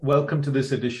Welcome to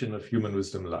this edition of Human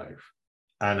Wisdom Live.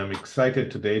 And I'm excited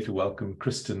today to welcome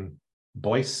Kirsten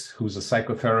Boice, who's a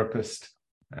psychotherapist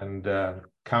and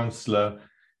counselor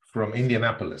from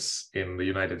Indianapolis in the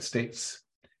United States.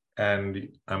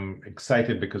 And I'm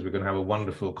excited because we're going to have a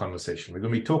wonderful conversation. We're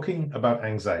going to be talking about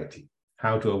anxiety,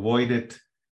 how to avoid it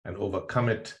and overcome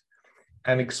it,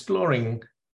 and exploring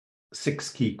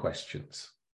 6 key questions.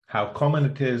 How common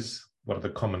it is, what are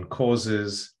the common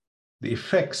causes, the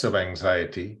effects of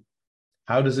anxiety,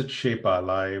 how does it shape our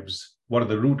lives, what are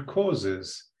the root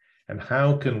causes, and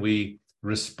how can we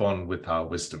respond with our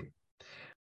wisdom?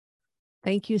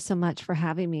 Thank you so much for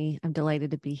having me. I'm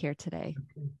delighted to be here today.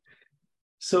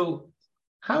 So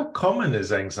how common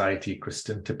is anxiety,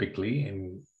 Kirsten, typically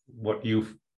in what you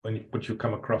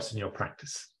come across in your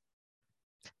practice?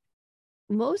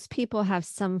 Most people have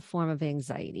some form of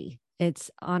anxiety.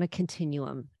 It's on a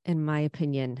continuum, in my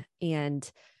opinion.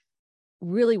 And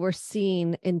really, we're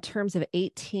seeing in terms of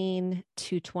 18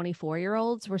 to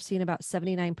 24-year-olds, we're seeing about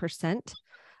 79%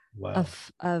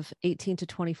 of 18 to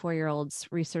 24-year-olds,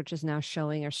 research is now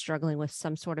showing, are struggling with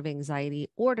some sort of anxiety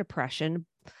or depression.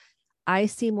 I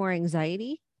see more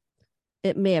anxiety.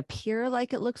 It may appear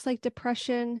like it looks like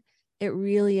depression. It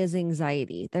really is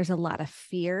anxiety. There's a lot of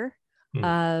fear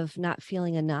of not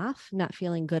feeling enough, not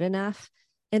feeling good enough.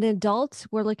 In adults,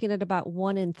 we're looking at about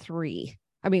 1 in 3.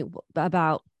 I mean,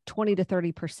 about 20 to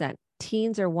 30%.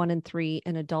 Teens are 1 in 3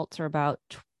 and adults are about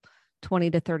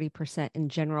 20 to 30% in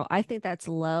general. I think that's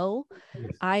low.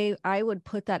 Yes. I would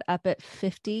put that up at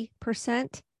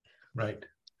 50%. Right.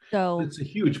 So it's a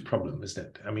huge problem, isn't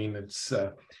it? I mean, it's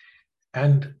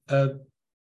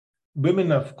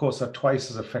women, of course, are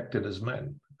twice as affected as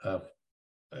men.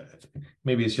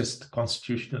 Maybe it's just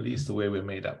constitutionally, it's the way we're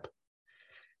made up.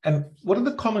 And what are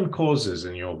the common causes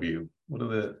in your view? What are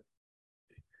the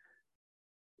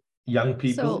young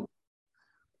people,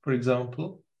 for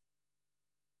example?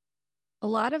 A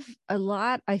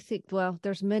lot, I think, well,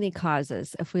 there's many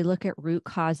causes. If we look at root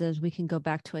causes, we can go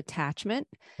back to attachment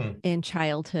in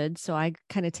childhood. So I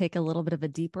kind of take a little bit of a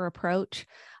deeper approach.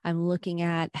 I'm looking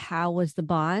at how was the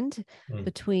bond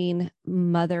between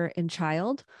mother and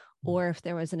child, or if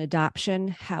there was an adoption,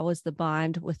 how was the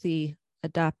bond with the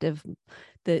adoptive,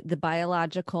 the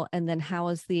biological, and then how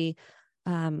was the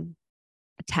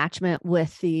attachment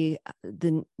with the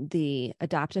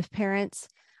adoptive parents.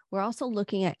 We're also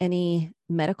looking at any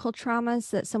medical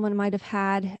traumas that someone might have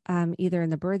had, either in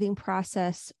the birthing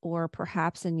process or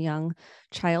perhaps in young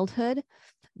childhood,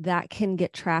 that can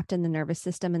get trapped in the nervous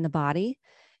system in the body.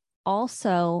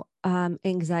 Also,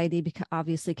 anxiety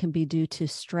obviously can be due to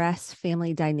stress,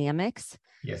 family dynamics,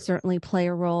 certainly play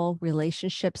a role,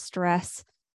 relationship stress,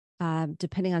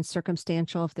 depending on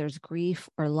circumstantial, if there's grief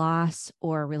or loss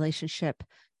or relationship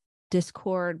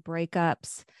discord,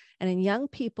 breakups. And in young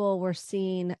people, we're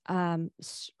seeing a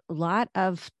lot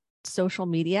of social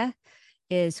media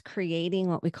is creating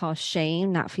what we call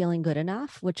shame, not feeling good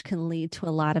enough, which can lead to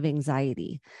a lot of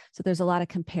anxiety. So there's a lot of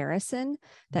comparison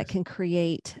that can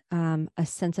create a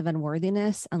sense of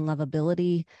unworthiness,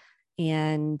 unlovability,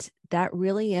 and that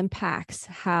really impacts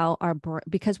how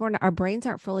because our brains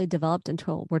aren't fully developed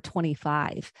until we're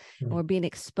 25, and we're being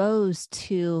exposed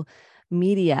to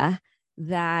media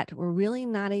that we're really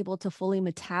not able to fully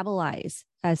metabolize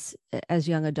as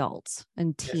young adults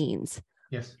and teens.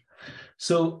 Yes.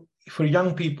 So for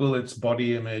young people, it's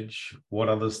body image, what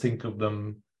others think of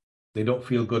them. They don't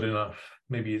feel good enough.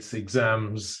 Maybe it's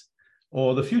exams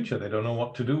or the future. They don't know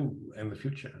what to do in the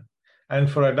future. And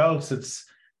for adults, it's,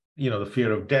 the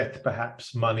fear of death,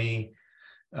 perhaps, money,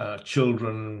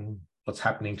 children, what's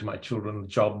happening to my children,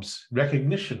 jobs.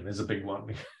 Recognition is a big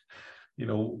one.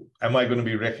 Am I going to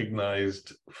be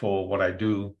recognized for what I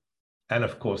do? And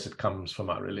of course, it comes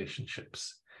from our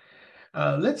relationships.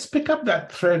 Let's pick up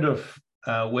that thread of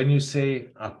when you say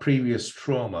our previous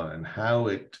trauma and how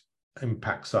it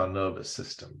impacts our nervous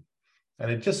system.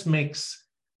 And it just makes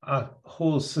our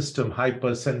whole system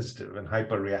hypersensitive and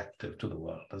hyperreactive to the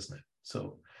world, doesn't it?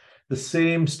 So the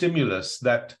same stimulus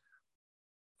that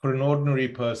for an ordinary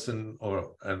person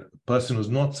or a person who's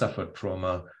not suffered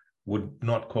trauma would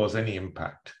not cause any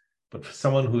impact. But for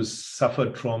someone who's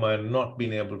suffered trauma and not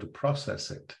been able to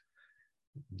process it,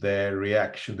 their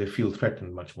reaction, they feel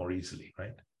threatened much more easily,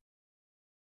 right?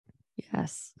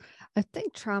 Yes. I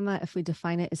think trauma, if we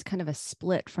define it, is kind of a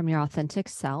split from your authentic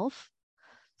self.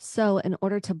 So in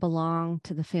order to belong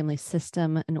to the family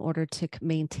system, in order to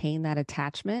maintain that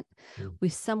attachment, we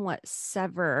somewhat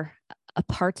sever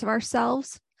parts of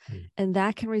ourselves, and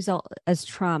that can result as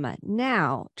trauma.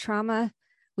 Now, trauma,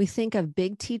 we think of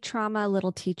big T trauma,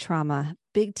 little t trauma.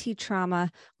 Big T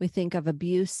trauma, we think of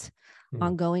abuse,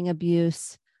 ongoing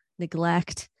abuse,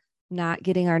 neglect, not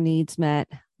getting our needs met.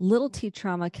 Little T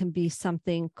trauma can be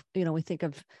something, we think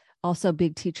of also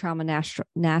big T trauma,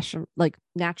 like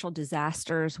natural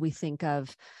disasters. We think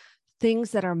of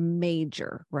things that are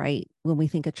major, right? When we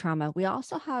think of trauma, we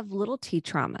also have little T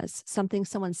traumas, something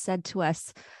someone said to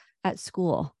us at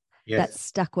school that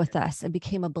stuck with us and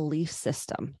became a belief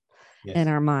system in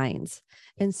our minds.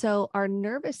 And so our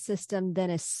nervous system then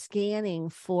is scanning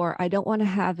for, I don't want to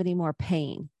have any more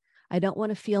pain. I don't want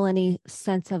to feel any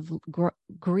sense of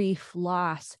grief,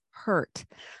 loss, hurt,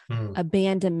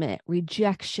 abandonment,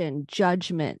 rejection,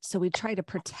 judgment. So we try to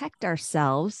protect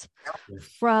ourselves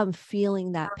from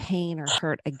feeling that pain or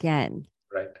hurt again.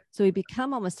 Right. So we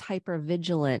become almost hyper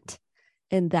vigilant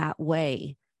in that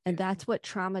way. And that's what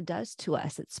trauma does to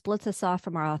us. It splits us off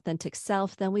from our authentic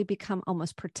self. Then we become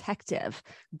almost protective,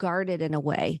 guarded in a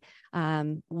way,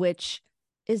 which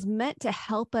is meant to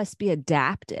help us be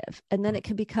adaptive. And then it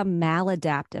can become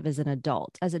maladaptive as an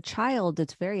adult. As a child,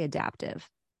 it's very adaptive.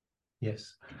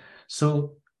 Yes.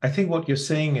 So I think what you're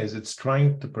saying is it's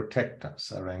trying to protect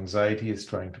us. Our anxiety is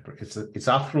trying to, it's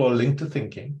after all linked to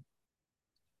thinking.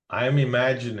 I'm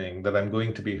imagining that I'm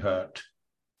going to be hurt.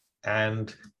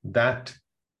 And that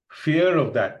fear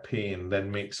of that pain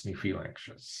then makes me feel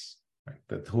anxious. Right?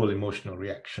 That whole emotional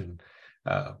reaction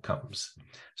comes.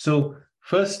 So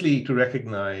firstly, to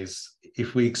recognize,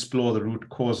 if we explore the root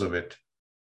cause of it,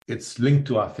 it's linked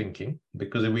to our thinking,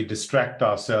 because if we distract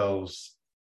ourselves,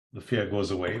 the fear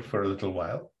goes away for a little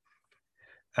while.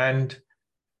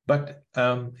 But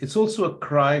it's also a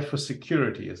cry for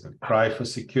security, isn't it? Cry for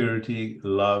security,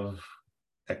 love,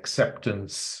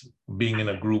 acceptance, being in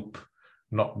a group,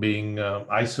 not being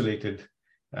isolated,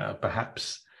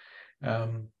 perhaps.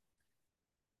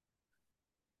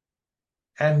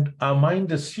 And our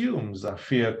mind assumes our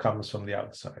fear comes from the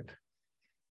outside.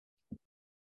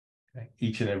 Okay?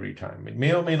 Each and every time. It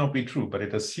may or may not be true, but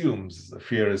it assumes the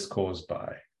fear is caused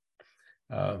by.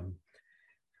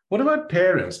 What about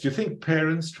parents? Do you think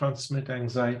parents transmit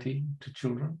anxiety to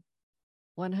children?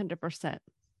 100%.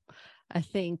 I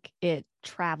think it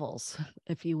travels,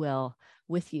 if you will,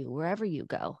 with you wherever you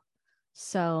go.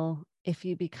 So if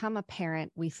you become a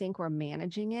parent, we think we're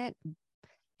managing it,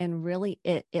 and really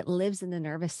it lives in the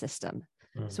nervous system.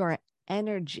 So our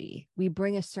energy, we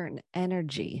bring a certain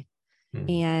energy.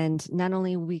 And not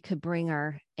only we could bring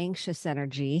our anxious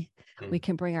energy, we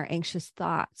can bring our anxious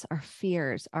thoughts, our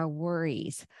fears, our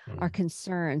worries, our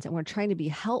concerns, and we're trying to be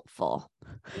helpful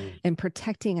in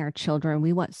protecting our children.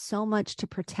 We want so much to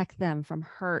protect them from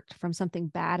hurt, from something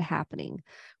bad happening,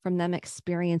 from them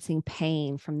experiencing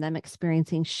pain, from them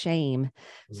experiencing shame.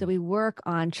 So we work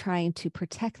on trying to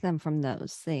protect them from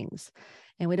those things.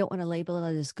 And we don't want to label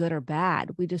it as good or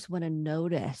bad. We just want to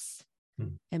notice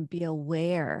and be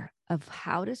aware of,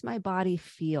 how does my body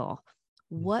feel?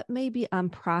 What may be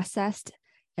unprocessed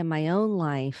in my own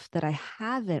life that I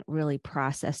haven't really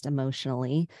processed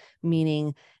emotionally?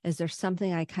 Meaning, is there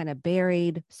something I kind of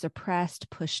buried, suppressed,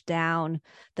 pushed down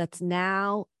that's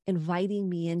now inviting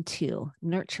me into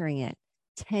nurturing it,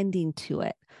 tending to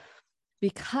it?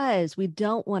 Because we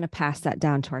don't want to pass that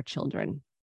down to our children.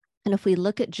 And if we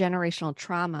look at generational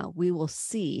trauma, we will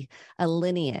see a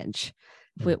lineage.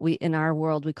 We in our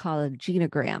world, we call it a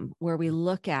genogram, where we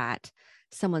look at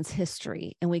someone's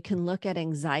history and we can look at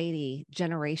anxiety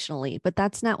generationally, but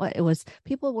that's not what it was.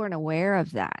 People weren't aware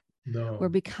of that. No. We're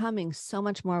becoming so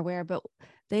much more aware, but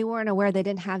they weren't aware. They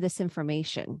didn't have this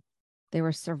information. They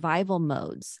were survival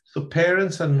modes. So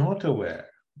parents are not aware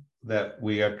that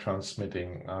we are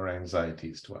transmitting our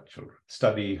anxieties to our children.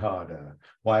 Study harder.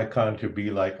 Why can't you be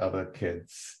like other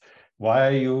kids? Why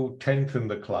are you 10th in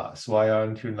the class? Why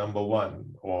aren't you number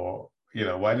one? Or,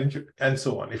 why didn't you? And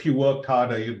so on. If you worked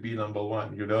harder, you'd be number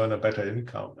one. You'd earn a better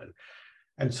income.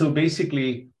 And so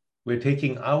basically, we're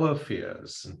taking our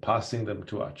fears and passing them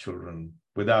to our children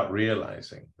without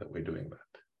realizing that we're doing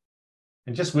that.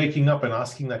 And just waking up and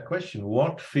asking that question,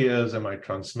 what fears am I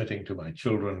transmitting to my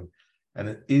children?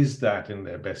 And is that in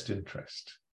their best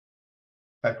interest?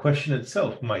 That question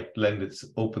itself might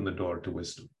open the door to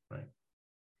wisdom, right?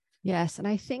 Yes. And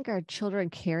I think our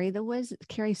children carry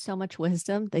so much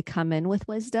wisdom. They come in with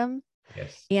wisdom.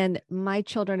 Yes. And my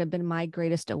children have been my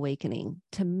greatest awakening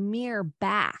to mirror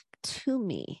back to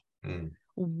me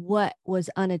what was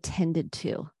unattended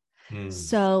to.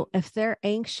 So if they're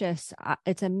anxious,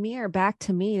 it's a mirror back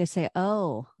to me to say,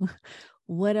 oh,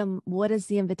 what is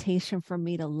the invitation for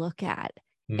me to look at?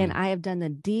 And I have done the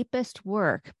deepest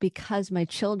work because my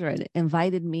children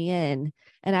invited me in,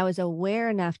 and I was aware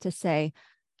enough to say,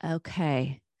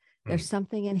 okay, there's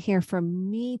something in here for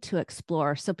me to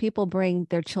explore. So people bring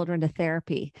their children to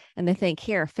therapy and they think,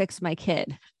 here, fix my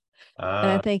kid. And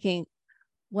I'm thinking,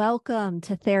 welcome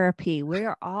to therapy.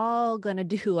 We're all going to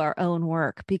do our own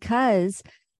work because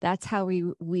that's how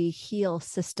we heal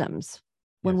systems,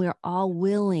 when Yes. we're all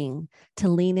willing to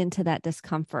lean into that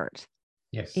discomfort.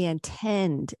 Yes. And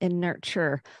tend and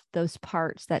nurture those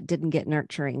parts that didn't get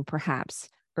nurturing perhaps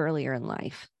earlier in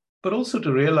life. But also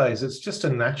to realize it's just a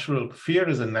natural, fear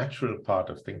is a natural part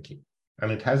of thinking,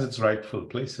 and it has its rightful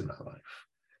place in our life.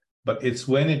 But it's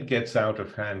when it gets out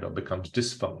of hand or becomes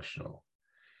dysfunctional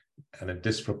and a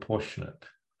disproportionate.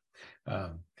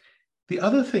 The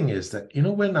other thing is that,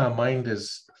 when our mind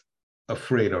is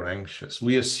afraid or anxious,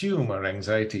 we assume our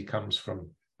anxiety comes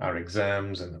from our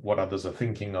exams and what others are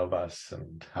thinking of us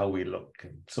and how we look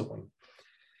and so on.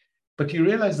 But you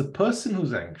realize the person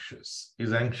who's anxious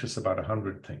is anxious about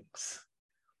 100 things.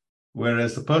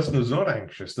 Whereas the person who's not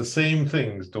anxious, the same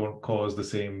things don't cause the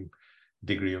same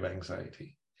degree of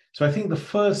anxiety. So I think the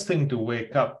first thing to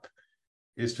wake up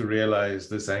is to realize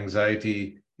this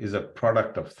anxiety is a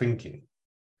product of thinking.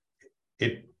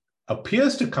 It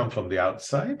appears to come from the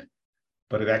outside,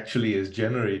 but it actually is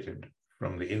generated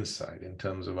from the inside in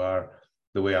terms of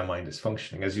the way our mind is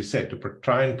functioning. As you said, to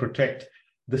try and protect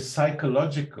the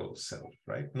psychological self,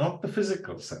 right? Not the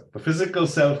physical self. The physical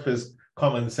self is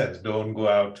common sense. Don't go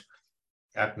out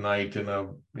at night in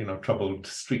a troubled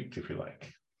street, if you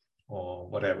like, or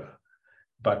whatever.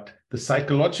 But the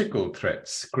psychological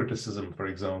threats, criticism, for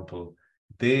example,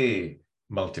 they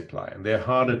multiply and they're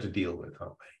harder to deal with,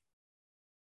 aren't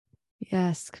they?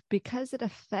 Yes, because it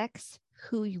affects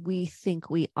who we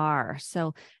think we are.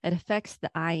 So it affects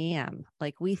the I am.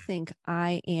 Like we think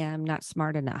I am not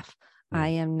smart enough. I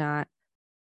am not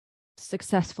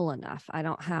successful enough. I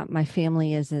don't have, my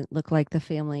family isn't look like the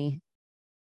family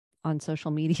on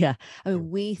social media. I mean,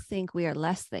 we think we are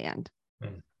less than.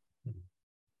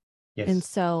 Yes. And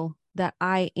so that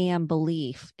I am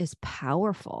belief is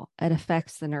powerful. It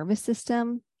affects the nervous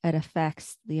system. It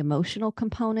affects the emotional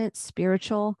components,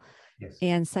 spiritual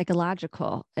and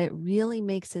psychological. It really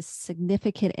makes a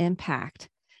significant impact.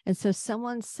 And so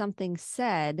something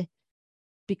said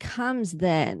becomes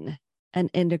then an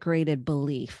integrated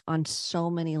belief on so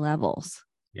many levels.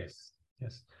 Yes,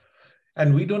 yes.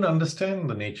 And we don't understand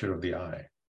the nature of the I,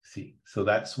 see. So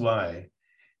that's why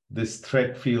this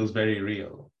threat feels very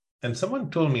real. And someone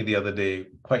told me the other day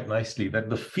quite nicely that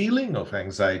the feeling of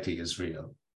anxiety is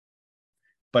real,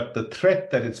 but the threat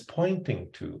that it's pointing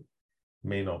to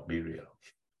may not be real.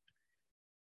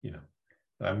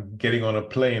 I'm getting on a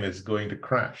plane, it's going to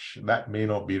crash. That may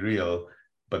not be real,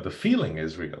 but the feeling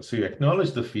is real. So you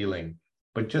acknowledge the feeling,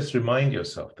 but just remind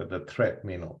yourself that the threat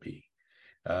may not be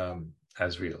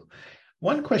as real.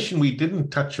 One question we didn't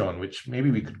touch on, which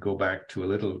maybe we could go back to a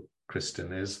little,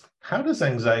 Kristen, is how does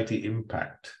anxiety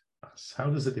impact us? How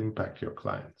does it impact your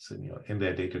clients in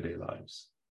their day-to-day lives?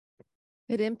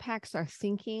 It impacts our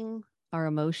thinking, our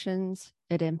emotions.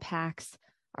 It impacts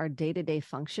our day-to-day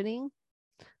functioning,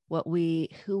 how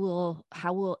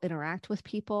we'll interact with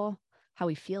people, how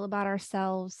we feel about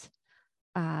ourselves.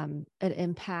 It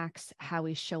impacts how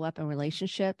we show up in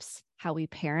relationships, how we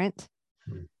parent,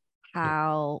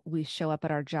 how we show up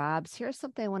at our jobs. Here's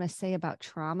something I want to say about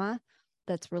trauma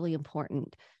that's really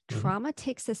important. Trauma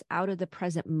takes us out of the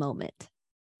present moment.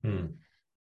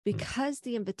 Because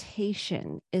the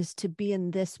invitation is to be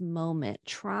in this moment,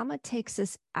 trauma takes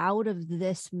us out of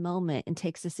this moment and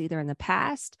takes us either in the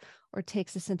past or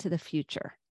takes us into the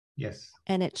future. Yes.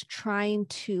 And it's trying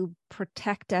to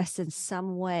protect us in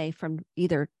some way from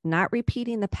either not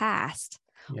repeating the past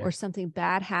or something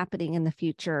bad happening in the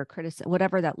future, or criticism,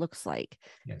 whatever that looks like.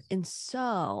 And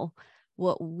so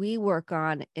what we work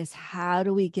on is how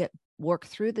do we work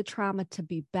through the trauma to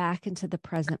be back into the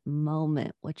present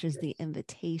moment, which is the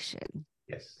invitation.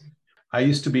 Yes. I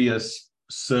used to be a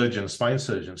surgeon, spine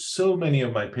surgeon. So many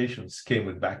of my patients came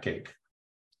with backache.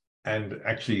 And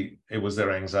actually, it was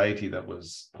their anxiety that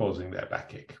was causing their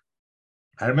backache.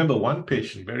 I remember one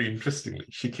patient, very interestingly,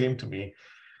 she came to me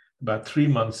about 3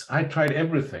 months. I tried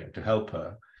everything to help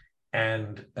her,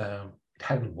 and it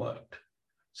hadn't worked.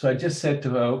 So I just said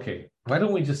to her, okay, why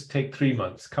don't we just take 3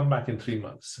 months, come back in 3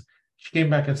 months. She came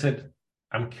back and said,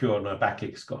 I'm cured, my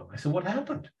backache's gone. I said, what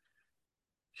happened?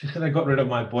 She said, I got rid of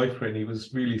my boyfriend. He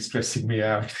was really stressing me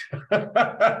out.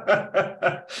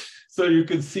 So you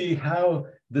can see how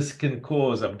this can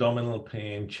cause abdominal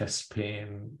pain, chest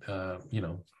pain,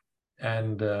 and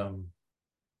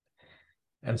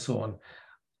so on.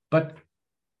 But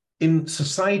in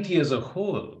society as a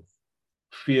whole,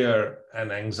 fear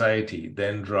and anxiety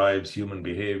then drives human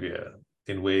behavior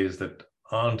in ways that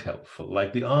aren't helpful.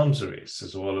 Like the arms race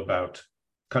is all about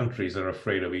countries are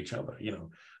afraid of each other.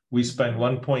 We spend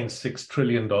 $1.6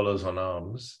 trillion on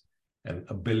arms, and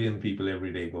 1 billion people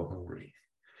every day go hungry.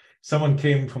 Someone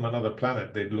came from another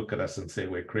planet, they'd look at us and say,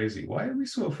 we're crazy. Why are we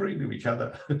so afraid of each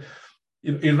other?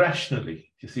 Irrationally,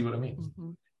 do you see what I mean?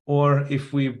 Mm-hmm. Or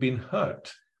if we've been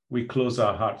hurt, we close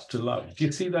our hearts to love. Do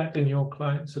you see that in your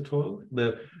clients at all?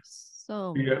 The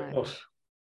So fear much. of...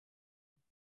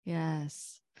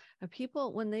 Yes.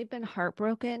 People, when they've been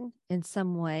heartbroken in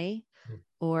some way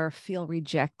or feel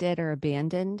rejected or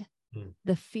abandoned,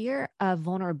 the fear of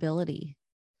vulnerability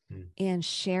and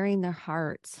sharing their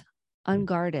hearts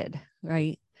unguarded,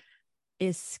 right,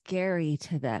 is scary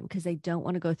to them because they don't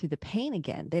want to go through the pain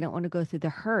again. They don't want to go through the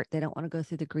hurt. They don't want to go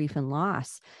through the grief and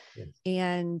loss.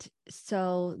 And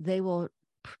so they will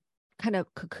kind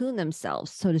of cocoon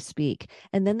themselves, so to speak.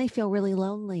 And then they feel really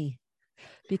lonely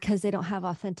because they don't have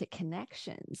authentic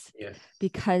connections,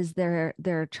 because they're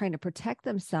trying to protect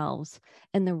themselves,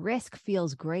 and the risk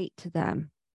feels great to them.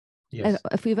 And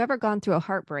if we've ever gone through a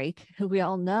heartbreak, we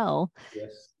all know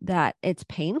that it's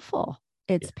painful.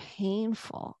 It's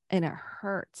painful and it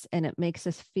hurts and it makes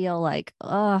us feel like,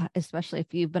 oh, especially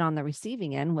if you've been on the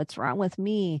receiving end, what's wrong with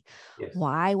me?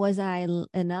 Why wasn't I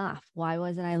enough? Why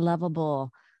wasn't I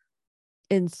lovable?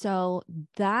 And so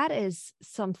that is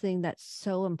something that's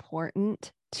so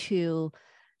important to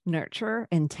nurture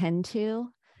and tend to,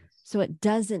 so it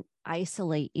doesn't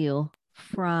isolate you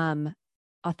from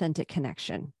authentic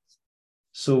connection.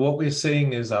 So what we're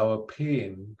saying is our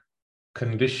pain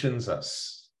conditions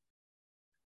us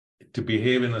to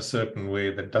behave in a certain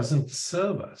way that doesn't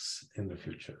serve us in the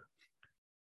future.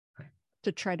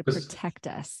 To try to protect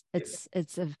us. It's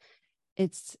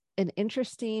an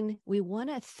interesting, we want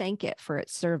to thank it for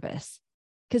its service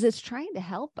because it's trying to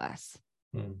help us.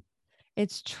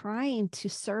 It's trying to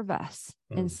serve us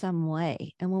in some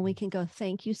way. And when we can go,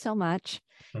 thank you so much.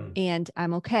 And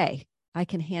I'm okay. I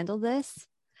can handle this.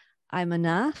 I'm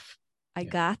enough. I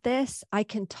got this. I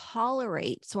can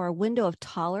tolerate. So our window of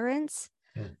tolerance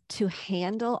to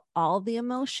handle all the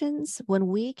emotions, when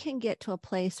we can get to a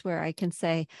place where I can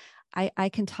say, I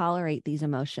can tolerate these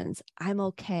emotions. I'm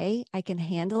okay. I can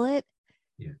handle it.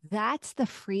 That's the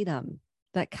freedom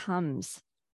that comes.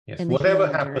 Whatever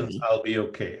happens, journey. I'll be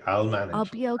okay. I'll manage. I'll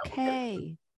be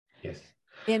okay.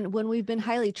 And when we've been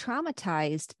highly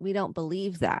traumatized, we don't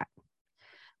believe that.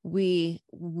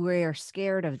 We're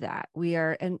scared of that. We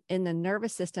are in the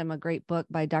nervous system, a great book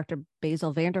by Dr.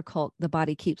 Basil van der Kolk, The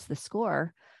Body Keeps the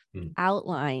Score,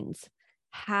 outlines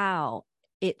how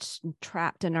it's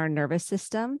trapped in our nervous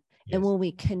system. And when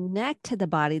we connect to the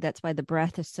body, that's why the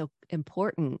breath is so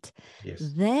important.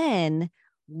 Then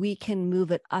we can move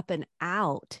it up and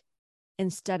out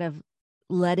instead of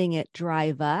letting it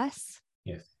drive us.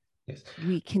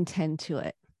 We can tend to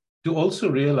it. To also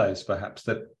realize perhaps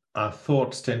that our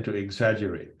thoughts tend to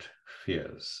exaggerate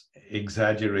fears,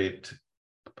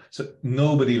 so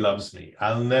nobody loves me.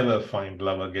 I'll never find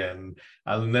love again.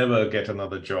 I'll never get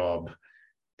another job.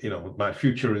 My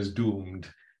future is doomed,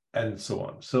 and so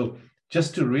on. So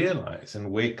just to realize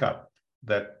and wake up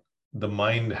that the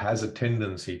mind has a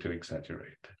tendency to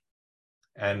exaggerate.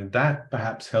 And that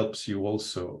perhaps helps you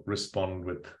also respond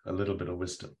with a little bit of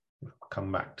wisdom.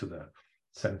 Come back to the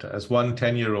center. As one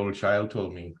 10-year-old child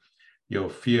told me, your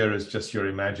fear is just your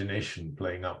imagination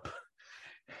playing up.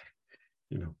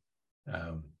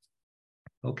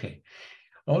 Okay.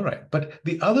 All right. But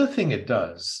the other thing it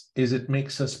does is it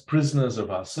makes us prisoners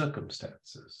of our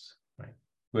circumstances, right?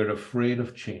 We're afraid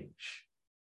of change.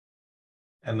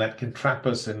 And that can trap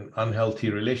us in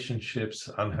unhealthy relationships,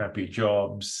 unhappy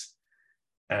jobs,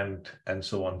 and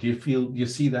so on. Do you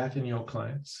see that in your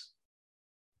clients?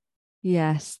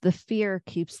 Yes, the fear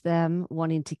keeps them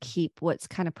wanting to keep what's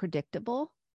kind of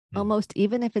predictable, almost,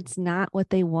 even if it's not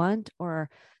what they want or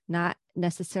not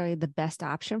necessarily the best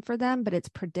option for them, but it's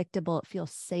predictable. It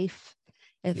feels safe.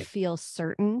 It feels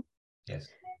certain.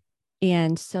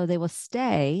 And so they will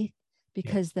stay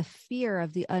because the fear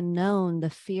of the unknown, the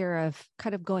fear of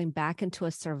kind of going back into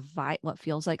what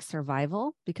feels like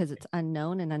survival, because it's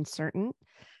unknown and uncertain.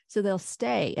 So they'll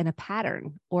stay in a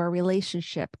pattern or a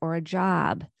relationship or a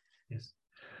job.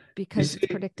 Because it's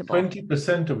predictable.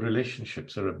 20% of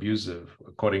relationships are abusive,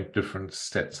 according to different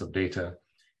sets of data.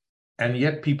 And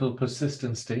yet people persist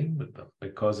in staying with them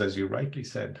because, as you rightly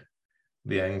said,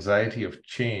 the anxiety of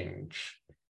change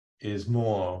is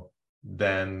more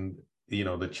than,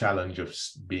 the challenge of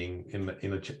being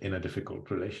in a difficult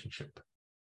relationship.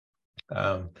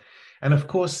 And of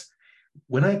course,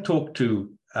 when I talk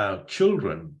to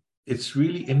children, it's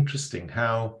really interesting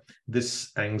how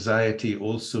this anxiety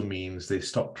also means they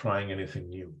stop trying anything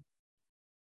new.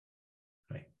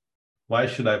 Right? Why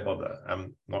should I bother?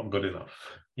 I'm not good enough.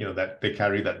 That they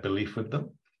carry that belief with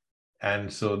them.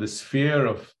 And so this fear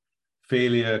of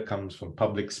failure comes from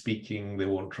public speaking. They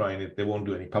won't try it. They won't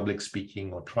do any public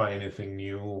speaking or try anything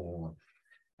new,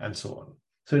 and so on.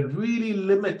 So it really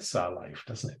limits our life,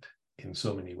 doesn't it? In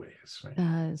so many ways, right? It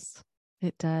does.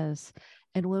 It does.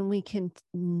 And when we can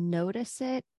notice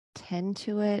it, tend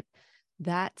to it,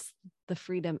 that's the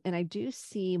freedom. And I do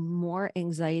see more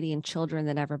anxiety in children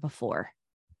than ever before.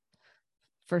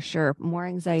 For sure. More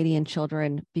anxiety in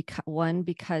children,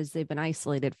 because they've been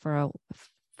isolated for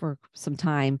some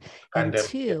time. And Pandemic,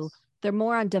 two, yes. they're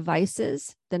more on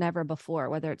devices than ever before,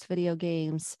 whether it's video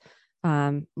games,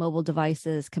 mobile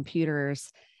devices,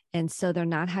 computers. And so they're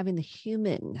not having the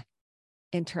human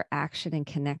interaction and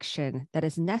connection that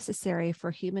is necessary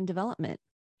for human development.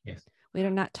 Yes. We are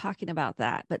not talking about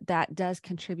that, but that does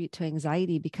contribute to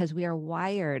anxiety because we are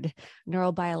wired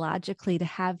neurobiologically to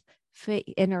have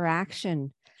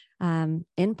interaction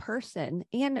in person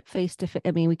and face to face.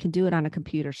 I mean, we can do it on a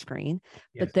computer screen,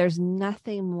 Yes. but there's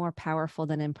nothing more powerful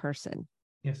than in person.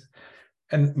 Yes.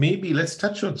 And maybe let's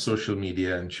touch on social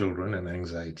media and children and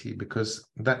anxiety, because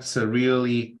that's a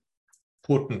really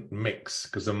potent mix,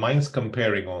 because the mind's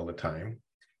comparing all the time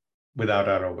without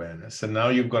our awareness. And now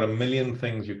you've got a million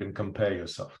things you can compare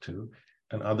yourself to,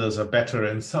 and others are better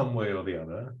in some way or the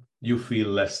other. You feel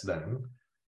less than.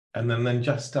 And then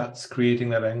just starts creating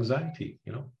that anxiety,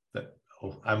 that,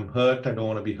 oh, I'm hurt. I don't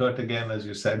want to be hurt again, as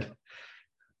you said.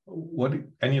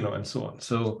 And so on.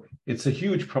 So it's a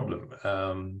huge problem.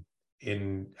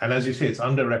 And as you say, it's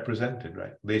underrepresented,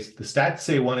 right? The stats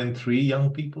say 1 in 3 young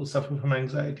people suffer from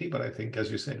anxiety, but I think,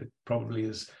 as you said, it probably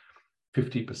is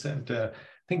 50%. I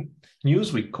think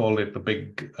Newsweek called it the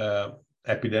big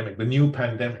epidemic, the new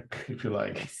pandemic, if you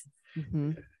like,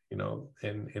 Mm-hmm.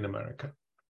 In America.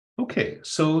 Okay,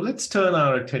 so let's turn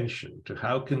our attention to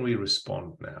how can we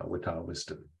respond now with our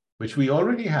wisdom, which we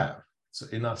already have. So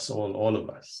in us, all of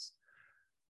us.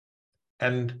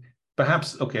 And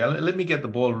perhaps, okay, let me get the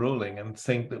ball rolling and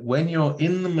think that when you're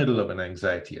in the middle of an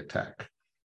anxiety attack,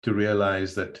 to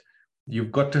realize that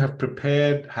you've got to have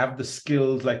prepared, have the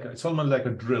skills, it's almost like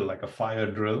a drill, like a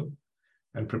fire drill,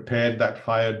 and prepared that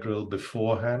fire drill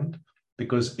beforehand,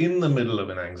 because in the middle of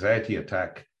an anxiety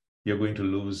attack, you're going to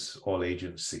lose all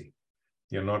agency.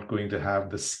 You're not going to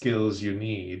have the skills you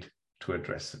need to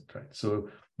address it, right? So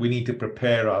we need to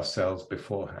prepare ourselves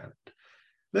beforehand.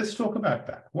 Let's talk about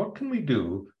that. What can we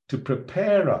do to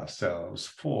prepare ourselves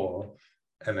for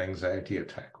an anxiety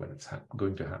attack when it's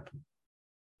going to happen?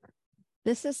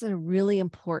 This is a really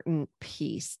important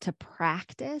piece to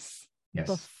practice. Yes.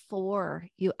 Before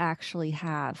you actually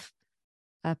have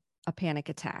a panic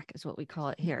attack, is what we call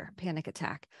it here, panic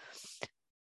attack.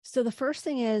 So the first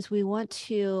thing is we want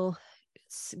to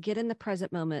get in the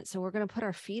present moment. So we're going to put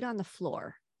our feet on the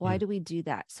floor. Why do we do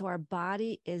that? So our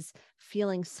body is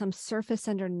feeling some surface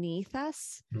underneath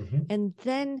us. Mm-hmm. And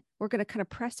then we're going to kind of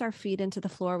press our feet into the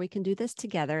floor. We can do this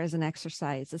together as an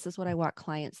exercise. This is what I walk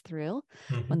clients through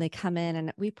when they come in,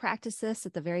 and we practice this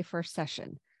at the very first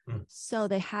session. So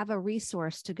they have a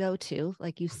resource to go to,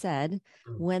 like you said,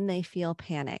 when they feel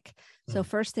panic. So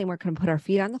first thing, we're going to put our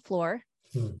feet on the floor,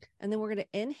 and then we're going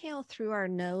to inhale through our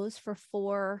nose for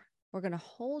 4. We're going to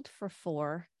hold for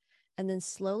 4, and then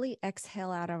slowly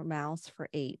exhale out our mouths for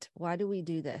 8. Why do we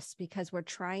do this? Because we're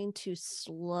trying to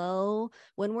slow.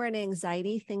 When we're in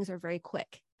anxiety, things are very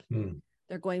quick.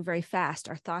 They're going very fast.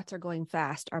 Our thoughts are going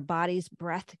fast. Our body's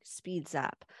breath speeds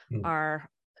up. Our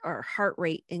heart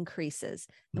rate increases,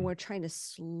 and we're trying to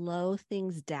slow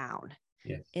things down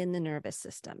in the nervous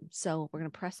system. So we're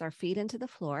going to press our feet into the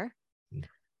floor.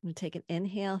 I'm going to take an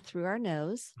inhale through our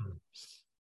nose,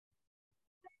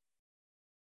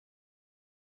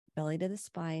 belly to the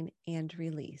spine, and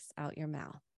release out your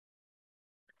mouth.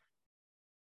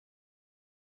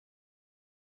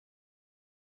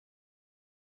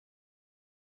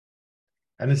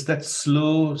 And it's that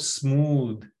slow,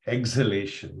 smooth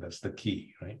exhalation that's the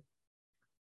key, right?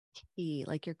 Key,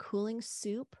 like you're cooling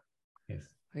soup. Yes.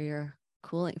 Or you're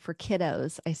cooling for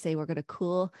kiddos. I say we're going to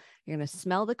cool. You're going to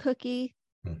smell the cookie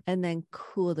and then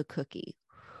cool the cookie.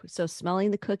 So smelling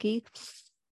the cookie,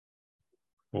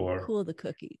 or cool the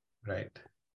cookie. Right.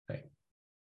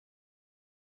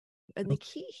 And the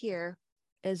key here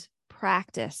is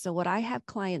practice. So what I have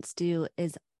clients do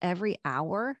is every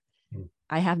hour,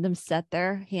 I have them set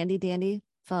their handy dandy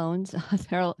phones,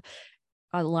 their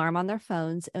alarm on their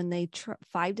phones, and they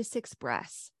 5 to 6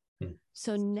 breaths.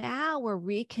 So now we're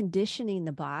reconditioning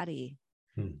the body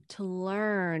to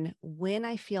learn when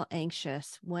I feel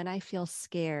anxious, when I feel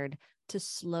scared, to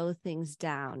slow things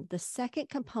down. The second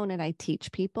component I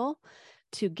teach people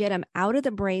to get them out of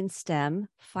the brainstem,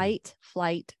 fight,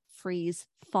 flight, freeze,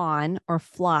 fawn, or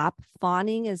flop.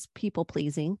 Fawning is people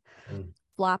pleasing.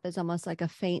 flop is almost like a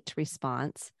faint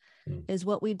response, is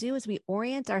what we do is we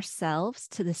orient ourselves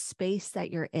to the space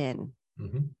that you're in.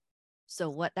 So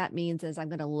what that means is I'm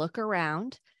going to look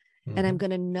around and I'm going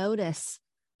to notice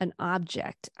an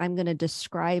object. I'm going to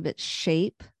describe its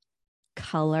shape,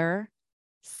 color,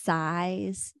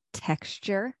 size,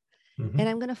 texture. And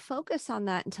I'm going to focus on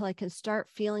that until I can start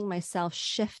feeling myself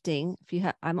shifting.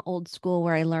 I'm old school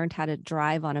where I learned how to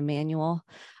drive on a manual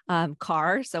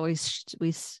car. So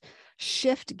we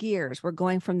shift gears. We're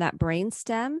going from that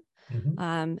brainstem,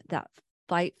 that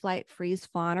fight, flight, freeze,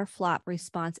 fawn, or flop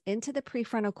response into the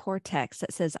prefrontal cortex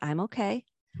that says, I'm okay.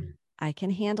 I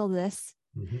can handle this.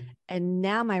 And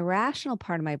now my rational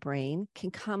part of my brain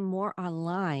can come more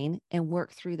online and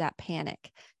work through that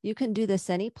panic. You can do this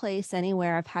any place,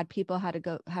 anywhere. I've had people have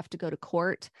to go to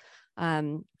court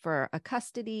for a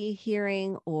custody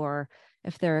hearing, or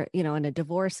if they're, in a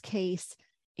divorce case,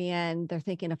 and they're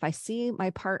thinking, if I see my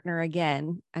partner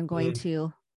again, I'm going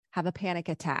to have a panic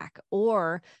attack,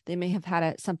 or they may have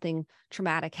had something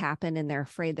traumatic happen and they're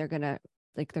afraid they're going to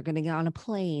get on a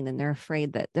plane and they're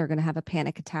afraid that they're going to have a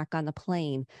panic attack on the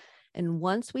plane. And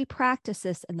once we practice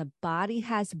this and the body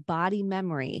has body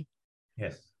memory,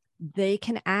 they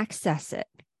can access it.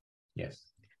 Yes.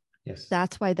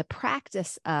 That's why the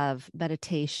practice of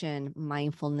meditation,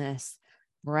 mindfulness,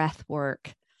 breath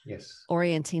work,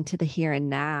 orienting to the here and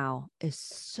now is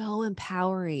so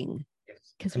empowering.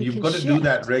 And you've got to do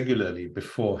that regularly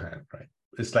beforehand, right?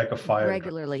 It's like a fire.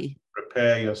 Regularly.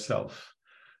 Prepare yourself,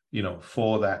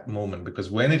 for that moment,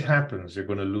 because when it happens, you're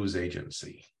going to lose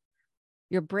agency.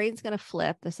 Your brain's going to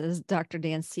flip. This is Dr.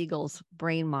 Dan Siegel's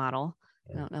brain model.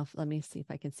 I don't know let me see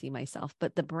if I can see myself,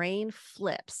 but the brain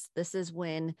flips. This is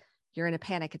when you're in a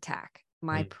panic attack.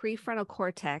 My prefrontal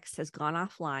cortex has gone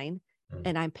offline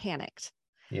and I'm panicked.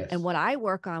 And what I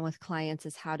work on with clients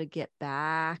is how to get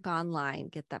back online,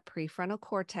 get that prefrontal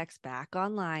cortex back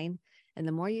online. And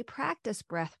the more you practice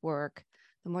breath work,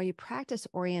 the more you practice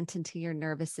orienting to your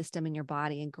nervous system and your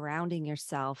body and grounding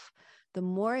yourself, the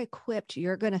more equipped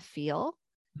you're going to feel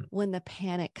when the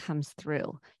panic comes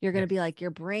through. You're going to be like,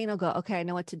 your brain will go, okay, I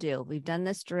know what to do. We've done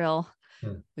this drill.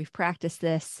 We've practiced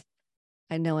this.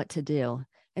 I know what to do.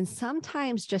 And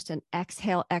sometimes just an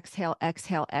exhale, exhale,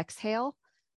 exhale, exhale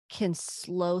can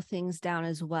slow things down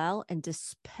as well and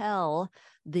dispel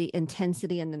the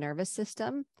intensity in the nervous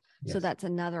system. So that's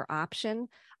another option.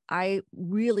 I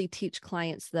really teach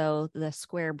clients, though, the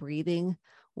square breathing,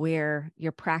 where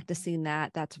you're practicing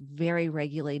that. That's very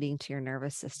regulating to your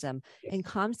nervous system and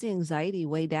calms the anxiety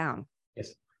way down.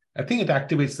 I think it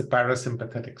activates the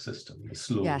parasympathetic system, the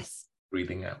slow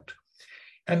breathing out.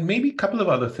 And maybe a couple of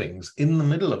other things in the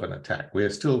middle of an attack, we're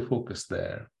still focused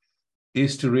there,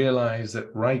 is to realize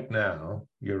that right now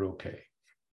you're okay.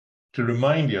 To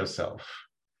remind yourself,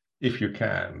 if you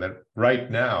can, that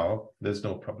right now there's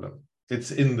no problem.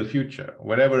 It's in the future,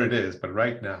 whatever it is, but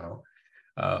right now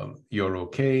you're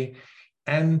okay.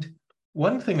 And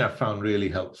one thing I found really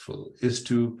helpful is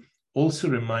to also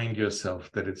remind yourself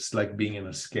that it's like being in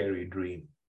a scary dream.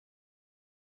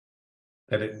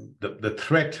 That the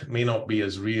threat may not be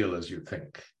as real as you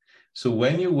think. So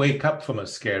when you wake up from a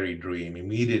scary dream,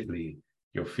 immediately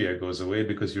your fear goes away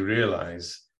because you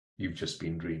realize you've just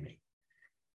been dreaming.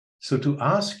 So to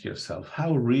ask yourself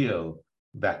how real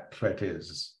that threat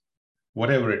is,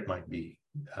 whatever it might be.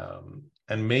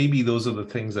 And maybe those are the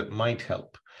things that might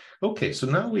help. Okay, so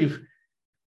now we've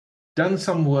done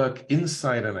some work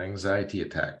inside an anxiety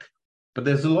attack, but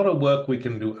there's a lot of work we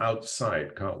can do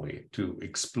outside, can't we, to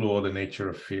explore the nature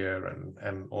of fear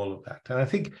and all of that. And I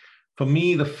think for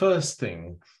me, the first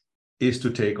thing is to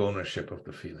take ownership of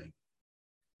the feeling.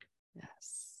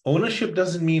 Ownership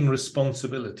doesn't mean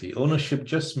responsibility. Ownership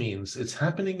just means it's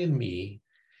happening in me.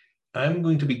 I'm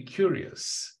going to be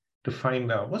curious to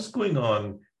find out what's going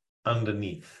on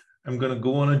underneath. I'm going to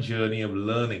go on a journey of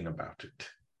learning about it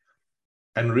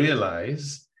and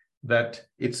realize that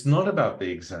it's not about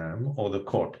the exam or the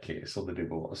court case or the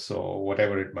divorce or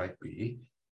whatever it might be.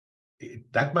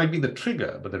 That might be the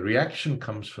trigger, but the reaction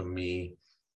comes from me.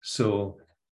 So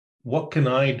what can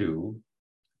I do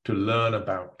to learn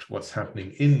about what's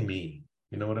happening in me?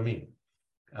 You know what I mean?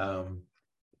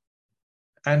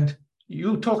 And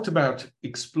you talked about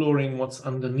exploring what's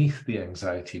underneath the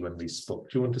anxiety when we spoke.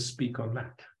 Do you want to speak on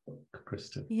that,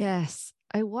 Kristen? Yes,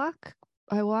 I walk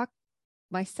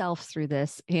myself through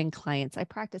this and clients. I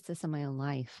practice this in my own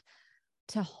life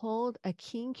to hold a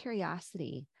keen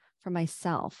curiosity for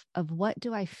myself of what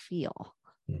do I feel?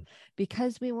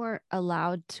 Because we weren't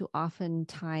allowed to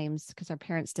oftentimes, because our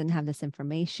parents didn't have this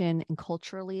information and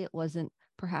culturally it wasn't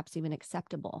perhaps even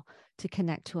acceptable to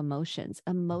connect to emotions.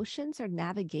 Emotions are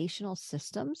navigational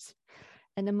systems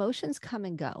And emotions come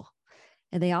and go,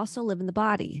 and they also live in the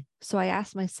body. So I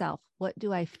ask myself, what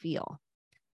do I feel?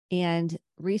 And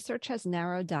research has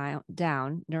narrowed down,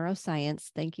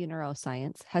 neuroscience, thank you,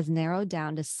 neuroscience, has narrowed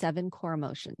down to 7 core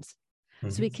emotions.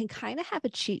 So we can kind of have a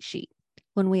cheat sheet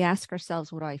when we ask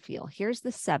ourselves, what do I feel? Here's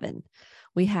the 7.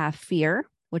 We have fear,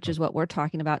 which is what we're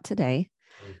talking about today.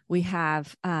 We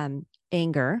have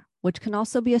anger, which can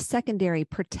also be a secondary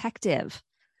protective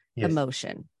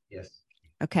emotion. Yes.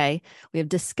 Okay. We have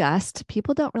disgust.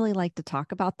 People don't really like to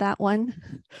talk about that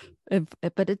one,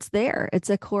 but it's there.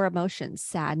 It's a core emotion.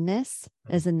 Sadness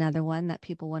is another one that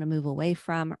people want to move away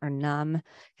from or numb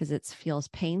because it feels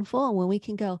painful. And when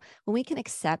we can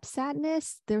accept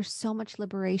sadness, there's so much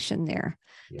liberation there.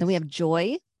 Yes. Then we have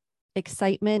joy,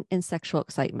 excitement, and sexual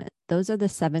excitement. Those are the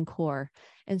 7 core.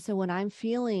 And so when I'm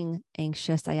feeling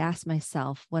anxious, I ask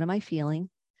myself, what am I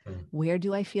feeling? Where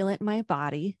do I feel it in my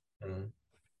body?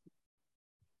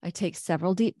 I take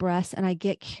several deep breaths and I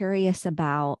get curious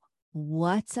about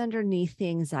what's underneath the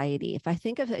anxiety. If I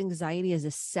think of anxiety as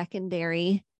a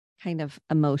secondary kind of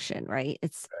emotion, right?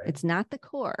 It's not the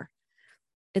core.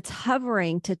 It's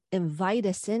hovering to invite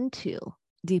us into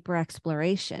deeper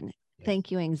exploration. Yes.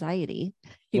 Thank you, anxiety,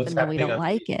 even though we don't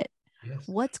like it. Yes.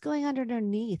 What's going on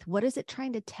underneath? What is it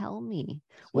trying to tell me?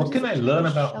 What can I learn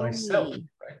about myself?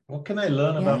 Right? What can I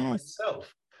learn about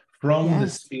myself from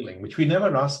this feeling, which we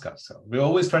never ask ourselves? We're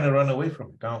always trying to run away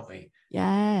from it, aren't we?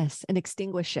 Yes, and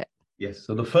extinguish it. Yes.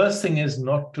 So the first thing is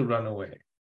not to run away.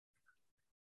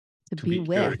 To be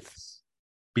with. Curious.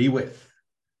 Be with.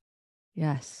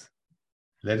 Yes.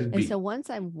 Let it be. And so once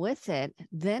I'm with it,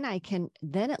 then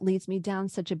it leads me down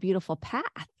such a beautiful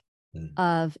path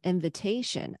of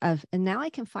invitation and now I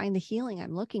can find the healing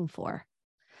I'm looking for.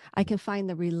 I can find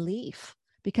the relief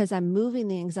because I'm moving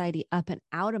the anxiety up and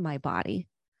out of my body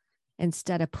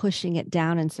instead of pushing it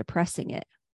down and suppressing it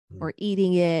or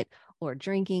eating it or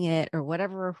drinking it or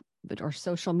whatever, or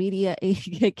social media,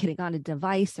 getting on a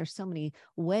device. There's so many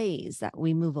ways that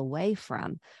we move away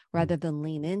from rather than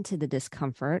lean into the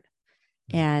discomfort.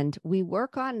 And we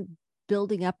work on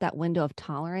building up that window of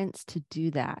tolerance to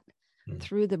do that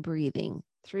through the breathing,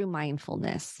 through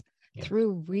mindfulness,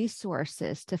 through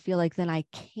resources to feel like then I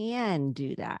can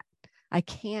do that. I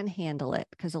can handle it,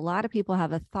 because a lot of people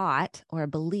have a thought or a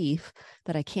belief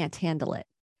that I can't handle it.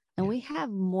 And we have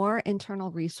more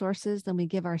internal resources than we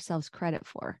give ourselves credit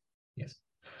for. Yes.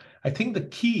 I think the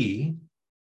key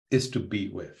is to be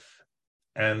with.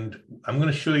 And I'm going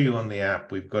to show you on the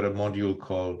app, we've got a module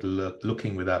called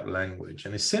Looking Without Language.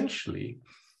 And essentially,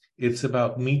 it's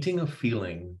about meeting a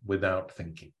feeling without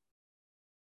thinking.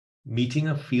 Meeting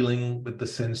a feeling with the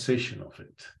sensation of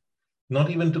it. Not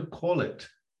even to call it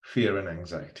fear and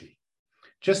anxiety.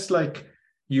 Just like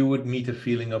you would meet a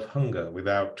feeling of hunger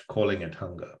without calling it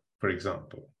hunger, for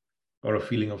example, or a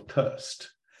feeling of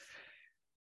thirst.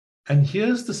 And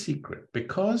here's the secret,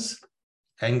 because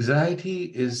anxiety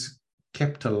is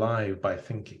kept alive by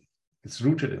thinking. It's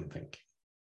rooted in thinking.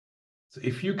 So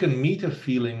if you can meet a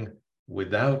feeling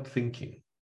without thinking,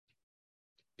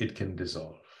 it can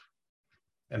dissolve.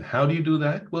 And how do you do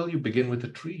that? Well, you begin with a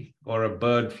tree or a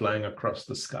bird flying across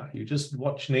the sky. You just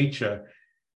watch nature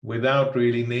without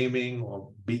really naming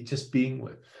or just being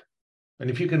with. And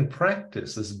if you can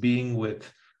practice this being with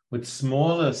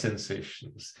smaller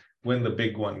sensations, when the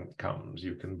big one comes,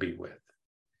 you can be with.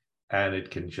 And it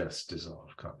can just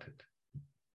dissolve, can't it?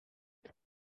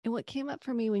 And what came up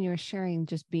for me when you were sharing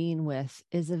just being with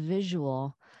is a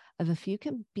visual of if you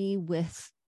can be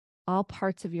with all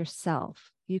parts of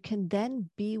yourself, you can then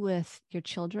be with your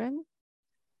children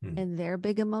and their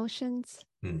big emotions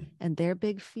and their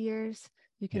big fears.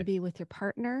 You can be with your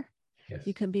partner. Yes.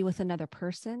 You can be with another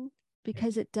person,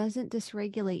 because it doesn't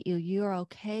dysregulate you. You're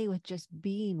okay with just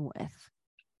being with.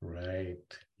 Right.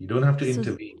 You don't have to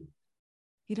intervene.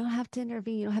 You don't have to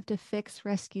intervene. You don't have to fix,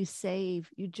 rescue, save.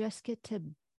 You just get to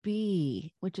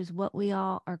be, which is what we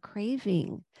all are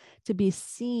craving, to be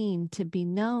seen, to be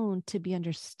known, to be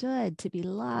understood, to be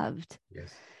loved.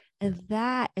 Yes. And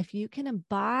that, if you can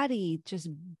embody just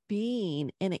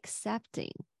being and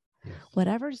accepting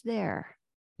whatever's there,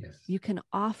 you can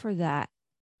offer that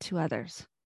to others.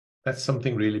 That's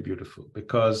something really beautiful,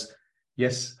 because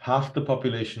yes, half the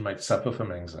population might suffer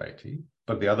from anxiety,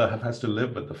 but the other half has to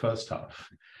live with the first half.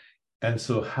 And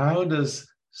so how does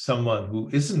someone who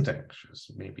isn't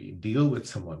anxious maybe deal with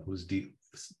someone who's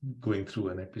going through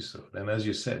an episode? And as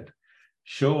you said,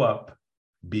 show up,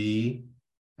 be,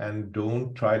 and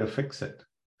don't try to fix it,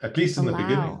 at least in the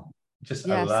beginning. Just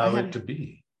allow it to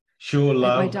be. Show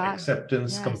love,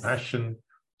 acceptance, compassion,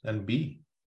 and be.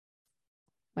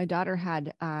 My daughter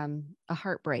had a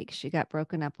heartbreak she got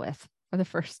broken up with. for the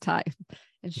first time,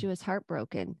 and she was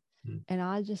heartbroken. Mm. And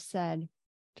I just said,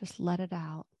 just let it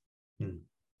out.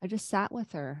 I just sat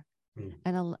with her,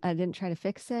 and I didn't try to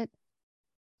fix it.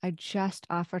 I just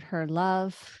offered her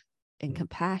love and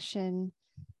compassion,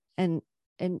 and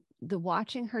the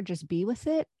watching her just be with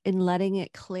it and letting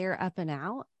it clear up and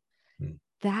out.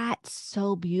 That's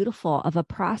so beautiful of a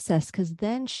process, because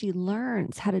then she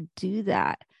learns how to do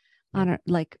that on her,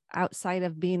 like outside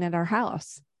of being at our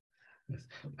house. Yes.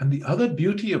 And the other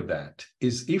beauty of that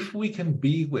is if we can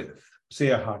be with, say,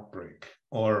 a heartbreak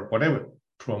or whatever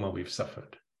trauma we've